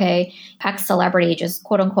the, okay, X celebrity just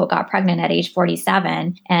quote unquote got pregnant at age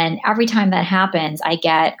 47. And every time that happens, I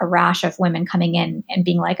get a rash of women coming in and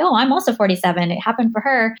being like, oh, I'm also 47. It happened for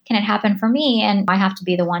her. Can it happen for me? And I have to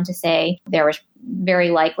be the one to say there was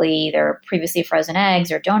very likely either previously frozen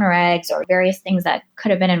eggs or donor eggs or various things that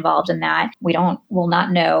could have been involved in that. We'll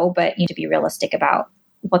not know, but need to be realistic about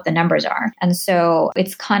what the numbers are. And so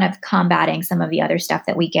it's kind of combating some of the other stuff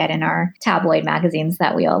that we get in our tabloid magazines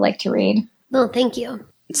that we all like to read. No, thank you.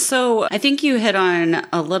 So I think you hit on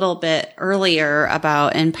a little bit earlier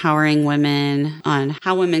about empowering women on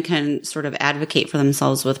how women can sort of advocate for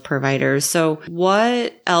themselves with providers. So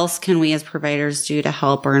what else can we as providers do to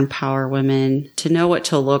help or empower women to know what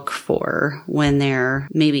to look for when they're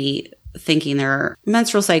maybe thinking their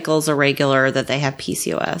menstrual cycles are irregular, that they have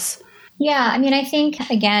PCOS? Yeah, I think,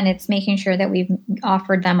 again, it's making sure that we've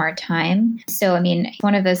offered them our time. So,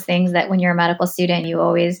 one of those things that when you're a medical student, you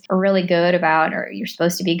always are really good about, or you're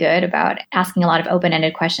supposed to be good about asking a lot of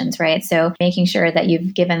open-ended questions, right? So making sure that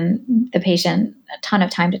you've given the patient a ton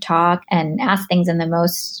of time to talk and ask things in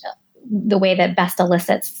the way that best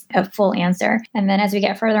elicits a full answer. And then as we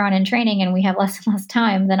get further on in training and we have less and less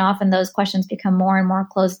time, then often those questions become more and more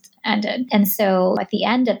closed-ended. And so at the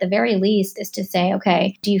end, at the very least, is to say,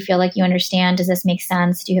 okay, do you feel like you understand? Does this make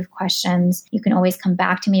sense? Do you have questions? You can always come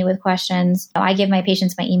back to me with questions. I give my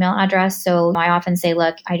patients my email address. So I often say,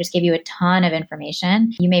 look, I just gave you a ton of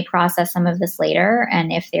information. You may process some of this later.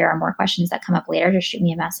 And if there are more questions that come up later, just shoot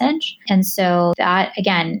me a message. And so that,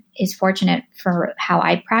 again, is fortunate for how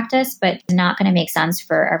I practice, but not going to make sense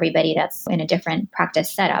for everybody that's in a different practice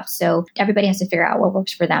setup. So everybody has to figure out what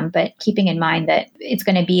works for them, but keeping in mind that it's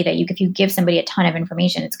going to be that if you give somebody a ton of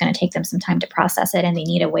information, it's going to take them some time to process it, and they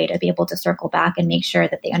need a way to be able to circle back and make sure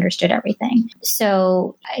that they understood everything.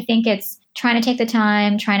 So I think it's trying to take the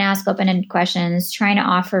time, trying to ask open-ended questions, trying to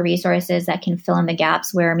offer resources that can fill in the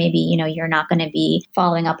gaps where maybe, you're not going to be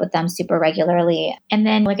following up with them super regularly. And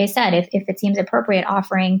then, like I said, if it seems appropriate,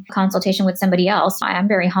 offering consultation with somebody else. I'm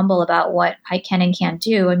very humble about what I can and can't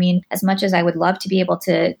do. As much as I would love to be able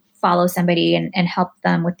to follow somebody and help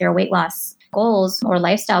them with their weight loss goals or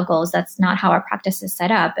lifestyle goals, that's not how our practice is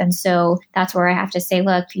set up. And so that's where I have to say,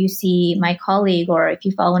 look, if you see my colleague or if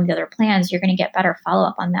you follow one of the other plans, you're going to get better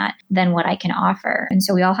follow-up on that than what I can offer. And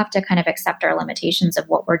so we all have to kind of accept our limitations of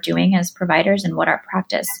what we're doing as providers and what our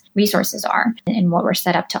practice resources are and what we're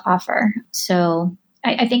set up to offer. So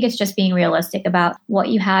I think it's just being realistic about what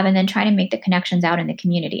you have and then trying to make the connections out in the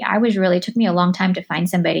community. It took me a long time to find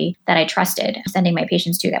somebody that I trusted sending my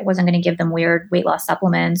patients to that wasn't going to give them weird weight loss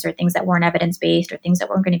supplements or things that weren't evidence-based or things that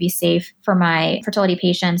weren't going to be safe for my fertility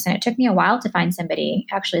patients. And it took me a while to find somebody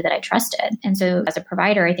actually that I trusted. And so as a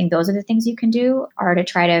provider, I think those are the things you can do, are to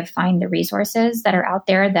try to find the resources that are out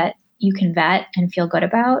there that you can vet and feel good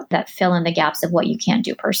about that fill in the gaps of what you can't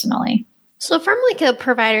do personally. So from a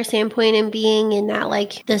provider standpoint and being in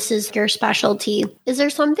that, this is your specialty, is there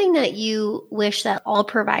something that you wish that all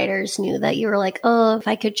providers knew that you were like, oh, if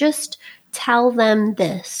I could just tell them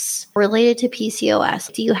this related to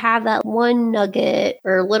PCOS? Do you have that one nugget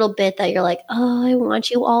or little bit that you're like, oh, I want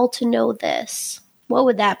you all to know this? What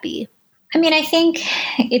would that be? I think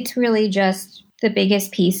it's really just the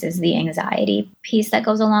biggest piece is the anxiety piece that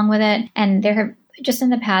goes along with it. And there have just in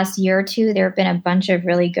the past year or two, there have been a bunch of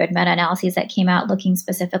really good meta-analyses that came out looking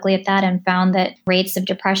specifically at that and found that rates of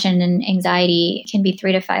depression and anxiety can be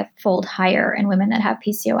 3 to 5-fold higher in women that have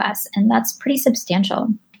PCOS. And that's pretty substantial.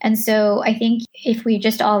 And so I think if we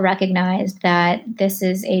just all recognize that this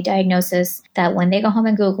is a diagnosis that when they go home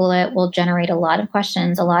and Google it will generate a lot of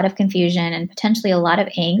questions, a lot of confusion, and potentially a lot of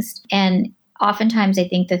angst. And oftentimes I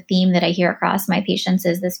think the theme that I hear across my patients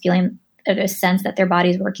is this feeling of a sense that their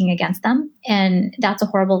body's working against them. And that's a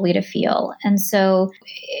horrible way to feel. And so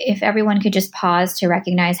if everyone could just pause to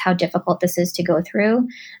recognize how difficult this is to go through,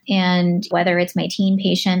 and whether it's my teen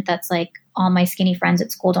patient that's like, all my skinny friends at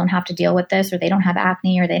school don't have to deal with this, or they don't have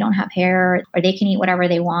acne, or they don't have hair, or they can eat whatever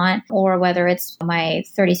they want, or whether it's my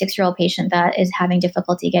 36-year-old patient that is having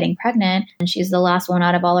difficulty getting pregnant and she's the last one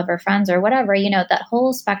out of all of her friends or whatever, that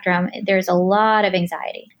whole spectrum, there's a lot of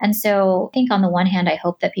anxiety. And so I think on the one hand, I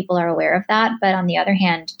hope that people are aware of that. But on the other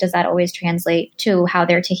hand, does that always translate to how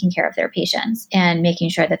they're taking care of their patients and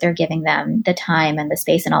making sure that they're giving them the time and the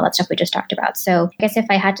space and all that stuff we just talked about? So I guess if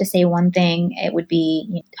I had to say one thing, it would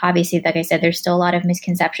be obviously, like I said, there's still a lot of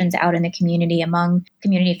misconceptions out in the community among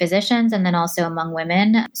community physicians and then also among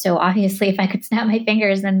women. So obviously, if I could snap my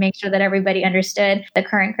fingers and make sure that everybody understood the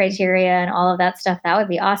current criteria and all of that stuff, that would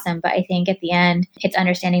be awesome. But I think at the end, it's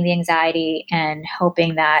understanding the anxiety and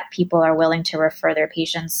hoping that people are willing to refer their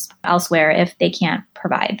patients elsewhere if they can't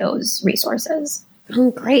provide those resources.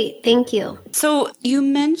 Oh, great. Thank you. So you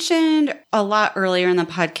mentioned a lot earlier in the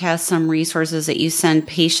podcast some resources that you send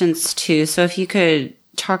patients to. So if you could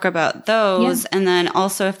talk about those, and then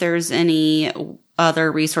also if there's any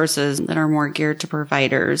other resources that are more geared to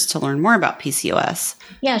providers to learn more about PCOS.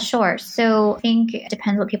 Yeah, sure. So I think it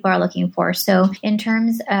depends what people are looking for. So in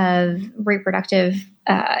terms of reproductive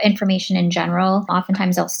information in general,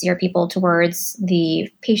 oftentimes I'll steer people towards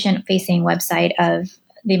the patient-facing website of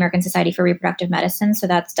the American Society for Reproductive Medicine. So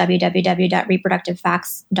that's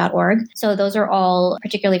www.reproductivefacts.org. So those are all,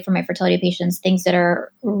 particularly for my fertility patients, things that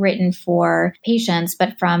are written for patients,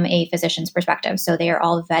 but from a physician's perspective. So they are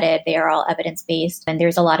all vetted, they are all evidence-based, and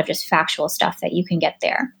there's a lot of just factual stuff that you can get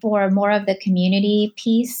there. For more of the community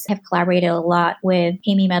piece, I've collaborated a lot with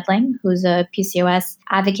Amy Medling, who's a PCOS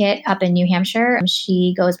advocate up in New Hampshire.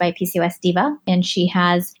 She goes by PCOS Diva, and she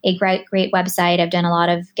has a great website. I've done a lot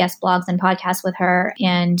of guest blogs and podcasts with her,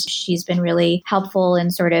 and she's been really helpful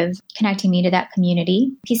in sort of connecting me to that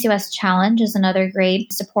community. PCOS Challenge is another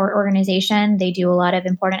great support organization. They do a lot of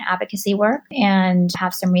important advocacy work and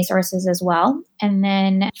have some resources as well. And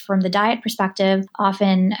then from the diet perspective,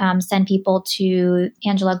 often send people to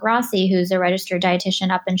Angela Grassi, who's a registered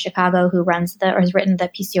dietitian up in Chicago who has written the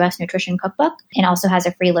PCOS Nutrition Cookbook and also has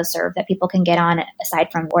a free listserv that people can get on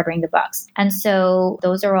aside from ordering the books. And so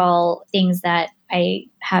those are all things that I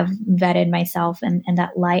have vetted myself and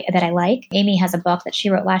that I like. Amy has a book that she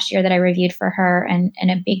wrote last year that I reviewed for her, and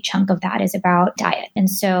a big chunk of that is about diet. And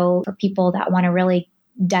so for people that want to really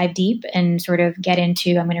dive deep and sort of get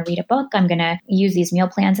into, I'm going to read a book, I'm going to use these meal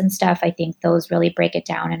plans and stuff, I think those really break it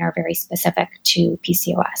down and are very specific to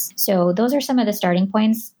PCOS. So those are some of the starting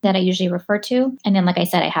points that I usually refer to. And then, like I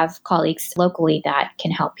said, I have colleagues locally that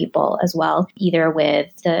can help people as well, either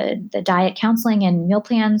with the diet counseling and meal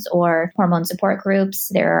plans or hormone support groups.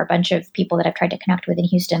 There are a bunch of people that I've tried to connect with in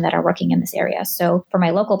Houston that are working in this area. So for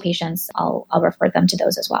my local patients, I'll refer them to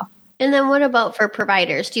those as well. And then what about for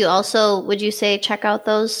providers? Do you also, would you say, check out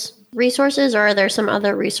those resources, or are there some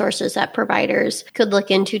other resources that providers could look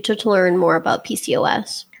into to learn more about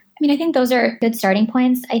PCOS? I think those are good starting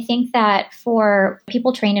points. I think that for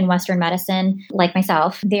people trained in Western medicine, like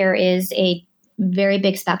myself, there is a very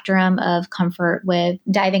big spectrum of comfort with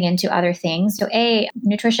diving into other things. So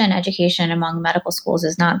nutrition education among medical schools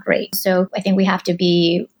is not great. So I think we have to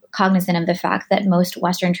be cognizant of the fact that most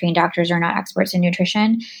Western trained doctors are not experts in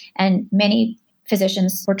nutrition, and many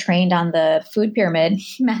physicians were trained on the food pyramid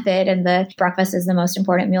method and the breakfast is the most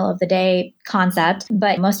important meal of the day concept.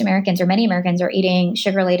 But most Americans, or many Americans, are eating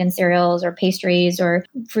sugar-laden cereals or pastries or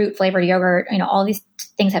fruit-flavored yogurt. All these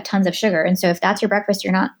things have tons of sugar. And so if that's your breakfast,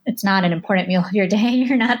 it's not an important meal of your day.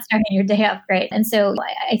 You're not starting your day off great. And so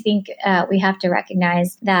I think we have to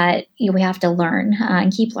recognize that we have to learn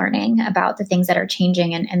and keep learning about the things that are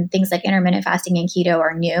changing, and things like intermittent fasting and keto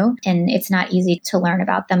are new, and it's not easy to learn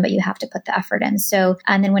about them, but you have to put the effort in. So,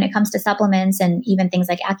 and then when it comes to supplements and even things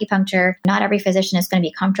like acupuncture, not every physician is going to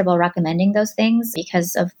be comfortable recommending those things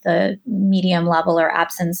because of the medium level or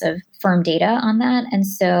absence of firm data on that. And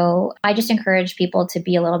so I just encourage people to be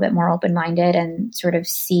be a little bit more open-minded and sort of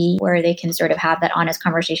see where they can sort of have that honest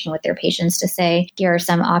conversation with their patients to say, here are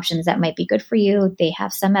some options that might be good for you. They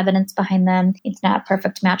have some evidence behind them. It's not a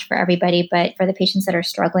perfect match for everybody, but for the patients that are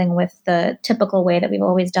struggling with the typical way that we've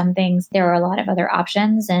always done things, there are a lot of other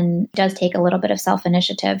options, and it does take a little bit of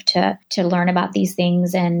self-initiative to learn about these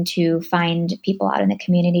things and to find people out in the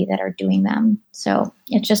community that are doing them. So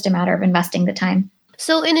it's just a matter of investing the time.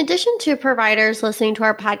 So in addition to providers listening to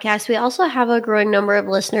our podcast, we also have a growing number of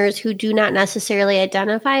listeners who do not necessarily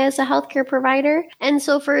identify as a healthcare provider. And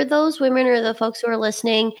so for those women or the folks who are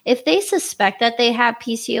listening, if they suspect that they have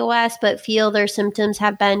PCOS but feel their symptoms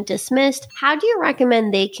have been dismissed, how do you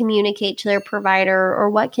recommend they communicate to their provider, or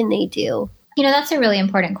what can they do? That's a really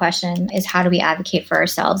important question, is how do we advocate for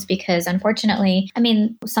ourselves? Because unfortunately,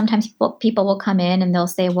 sometimes people will come in and they'll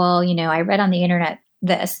say, well, I read on the internet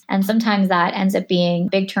this. And sometimes that ends up being a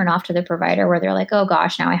big turn off to the provider, where they're like, oh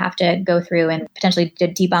gosh, now I have to go through and potentially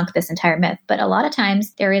debunk this entire myth. But a lot of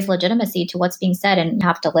times there is legitimacy to what's being said, and you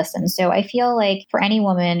have to listen. So I feel like for any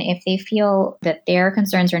woman, if they feel that their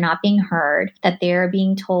concerns are not being heard, that they're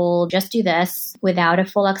being told, just do this without a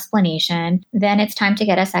full explanation, then it's time to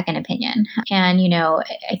get a second opinion. And,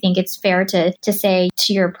 I think it's fair to say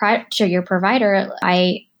to your provider,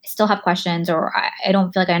 I still have questions, or I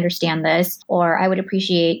don't feel like I understand this, or I would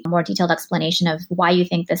appreciate a more detailed explanation of why you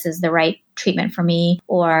think this is the right treatment for me,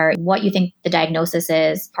 or what you think the diagnosis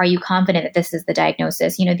is. Are you confident that this is the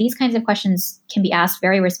diagnosis? These kinds of questions can be asked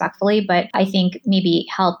very respectfully, but I think maybe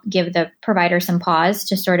help give the provider some pause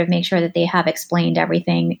to sort of make sure that they have explained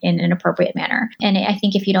everything in an appropriate manner. And I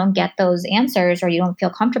think if you don't get those answers, or you don't feel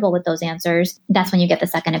comfortable with those answers, that's when you get the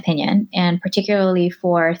second opinion. And particularly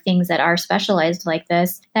for things that are specialized like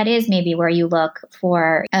this, that is maybe where you look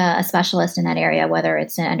for a specialist in that area, whether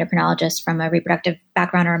it's an endocrinologist from a reproductive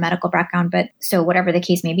background or a medical background. But so whatever the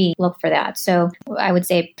case may be, look for that. So I would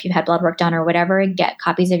say if you've had blood work done or whatever, get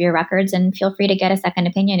copies of your records and feel free to get a second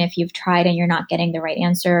opinion if you've tried and you're not getting the right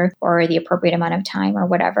answer or the appropriate amount of time or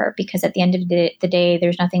whatever. Because at the end of the day,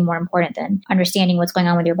 there's nothing more important than understanding what's going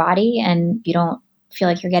on with your body. And if you don't feel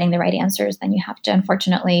like you're getting the right answers, then you have to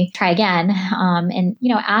unfortunately try again and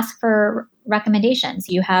ask for recommendations.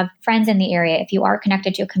 You have friends in the area. If you are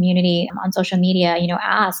connected to a community on social media,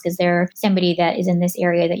 ask, is there somebody that is in this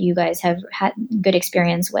area that you guys have had good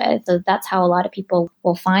experience with? So that's how a lot of people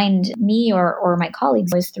will find me or my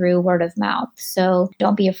colleagues, is through word of mouth. So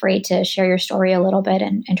don't be afraid to share your story a little bit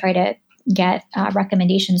and try to get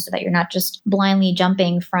recommendations so that you're not just blindly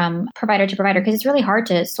jumping from provider to provider, because it's really hard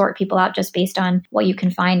to sort people out just based on what you can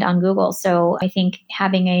find on Google. So I think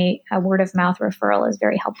having a word of mouth referral is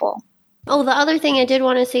very helpful. Oh, the other thing I did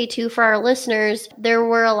want to say too for our listeners, there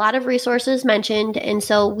were a lot of resources mentioned. And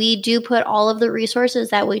so we do put all of the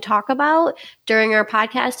resources that we talk about during our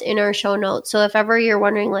podcast in our show notes. So if ever you're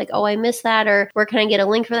wondering like, oh, I missed that, or where can I get a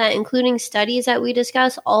link for that, including studies that we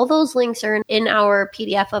discuss, all those links are in our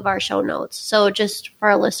PDF of our show notes. So just for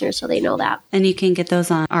our listeners, so they know that. And you can get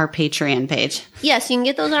those on our Patreon page. Yes, you can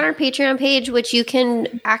get those on our Patreon page, which you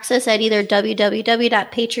can access at either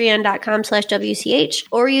www.patreon.com/WCH,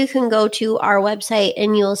 or you can go to our website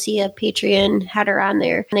and you'll see a Patreon header on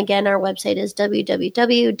there. And again, our website is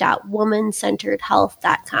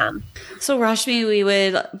www.womancenteredhealth.com. So Rashmi, we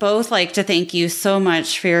would both like to thank you so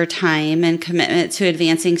much for your time and commitment to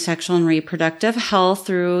advancing sexual and reproductive health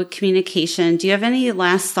through communication. Do you have any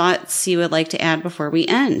last thoughts you would like to add before we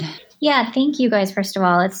end? Yeah, thank you guys, first of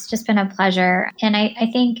all. It's just been a pleasure. And I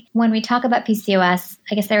think when we talk about PCOS,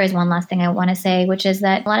 I guess there is one last thing I want to say, which is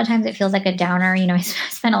that a lot of times it feels like a downer. I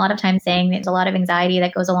spend a lot of time saying there's a lot of anxiety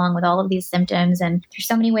that goes along with all of these symptoms, and there's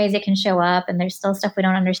so many ways it can show up, and there's still stuff we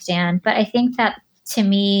don't understand. But I think that, to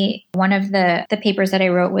me, one of the papers that I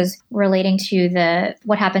wrote was relating to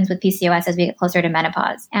what happens with PCOS as we get closer to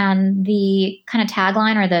menopause. And the kind of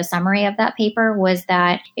tagline or the summary of that paper was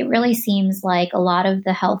that it really seems like a lot of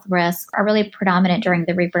the health risks are really predominant during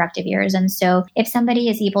the reproductive years. And so if somebody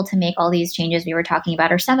is able to make all these changes we were talking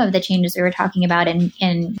about, or some of the changes we were talking about, and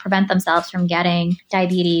prevent themselves from getting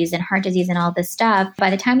diabetes and heart disease and all this stuff, by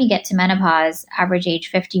the time we get to menopause, average age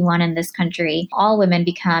 51 in this country, all women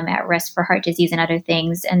become at risk for heart disease and other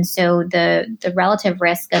things. And so the relative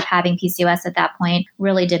risk of having PCOS at that point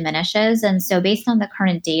really diminishes. And so based on the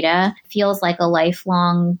current data, feels like a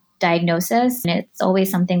lifelong diagnosis. And it's always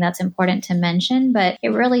something that's important to mention, but it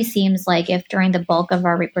really seems like if during the bulk of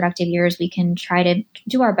our reproductive years, we can try to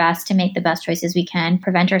do our best to make the best choices we can,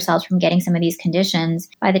 prevent ourselves from getting some of these conditions,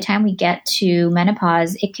 by the time we get to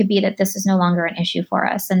menopause, it could be that this is no longer an issue for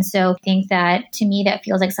us. And so I think that to me, that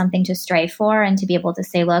feels like something to strive for, and to be able to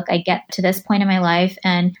say, look, I get to this point in my life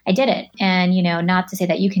and I did it. And, not to say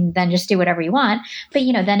that you can then just do whatever you want, but,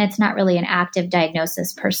 then it's not really an active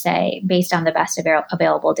diagnosis per se, based on the best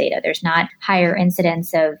available data. There's not higher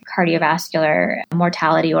incidence of cardiovascular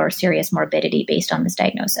mortality or serious morbidity based on this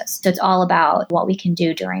diagnosis. So it's all about what we can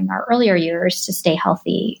do during our earlier years to stay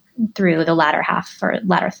healthy through the latter half or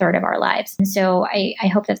latter third of our lives. And so I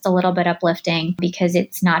hope that's a little bit uplifting, because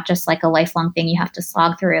it's not just like a lifelong thing you have to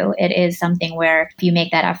slog through. It is something where if you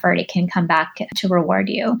make that effort, it can come back to reward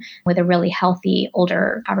you with a really healthy,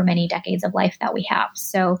 older, however many decades of life that we have.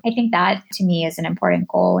 So I think that to me is an important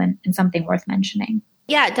goal and something worth mentioning.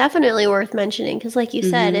 Yeah, definitely worth mentioning, because like you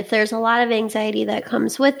said, if there's a lot of anxiety that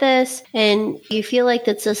comes with this and you feel like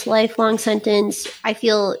that's this lifelong sentence, I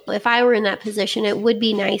feel if I were in that position, it would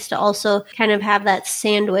be nice to also kind of have that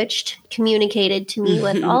sandwiched, communicated to me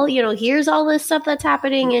with here's all this stuff that's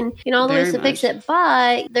happening and all the ways to fix it,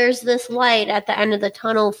 but there's this light at the end of the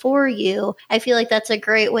tunnel for you. I feel like that's a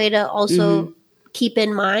great way to also keep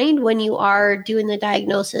in mind when you are doing the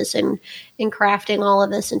diagnosis and crafting all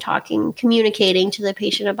of this and communicating to the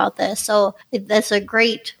patient about this. So that's a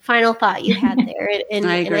great final thought you had there. And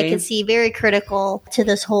I can see very critical to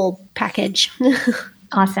this whole package.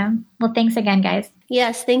 Awesome. Well, thanks again, guys.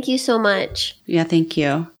 Yes, thank you so much. Yeah, thank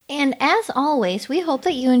you. And as always, we hope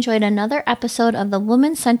that you enjoyed another episode of the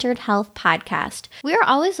Woman-Centered Health Podcast. We are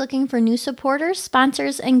always looking for new supporters,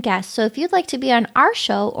 sponsors, and guests. So if you'd like to be on our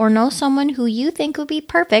show or know someone who you think would be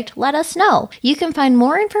perfect, let us know. You can find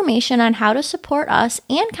more information on how to support us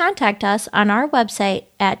and contact us on our website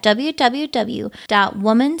at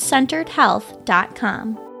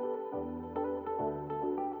www.womancenteredhealth.com.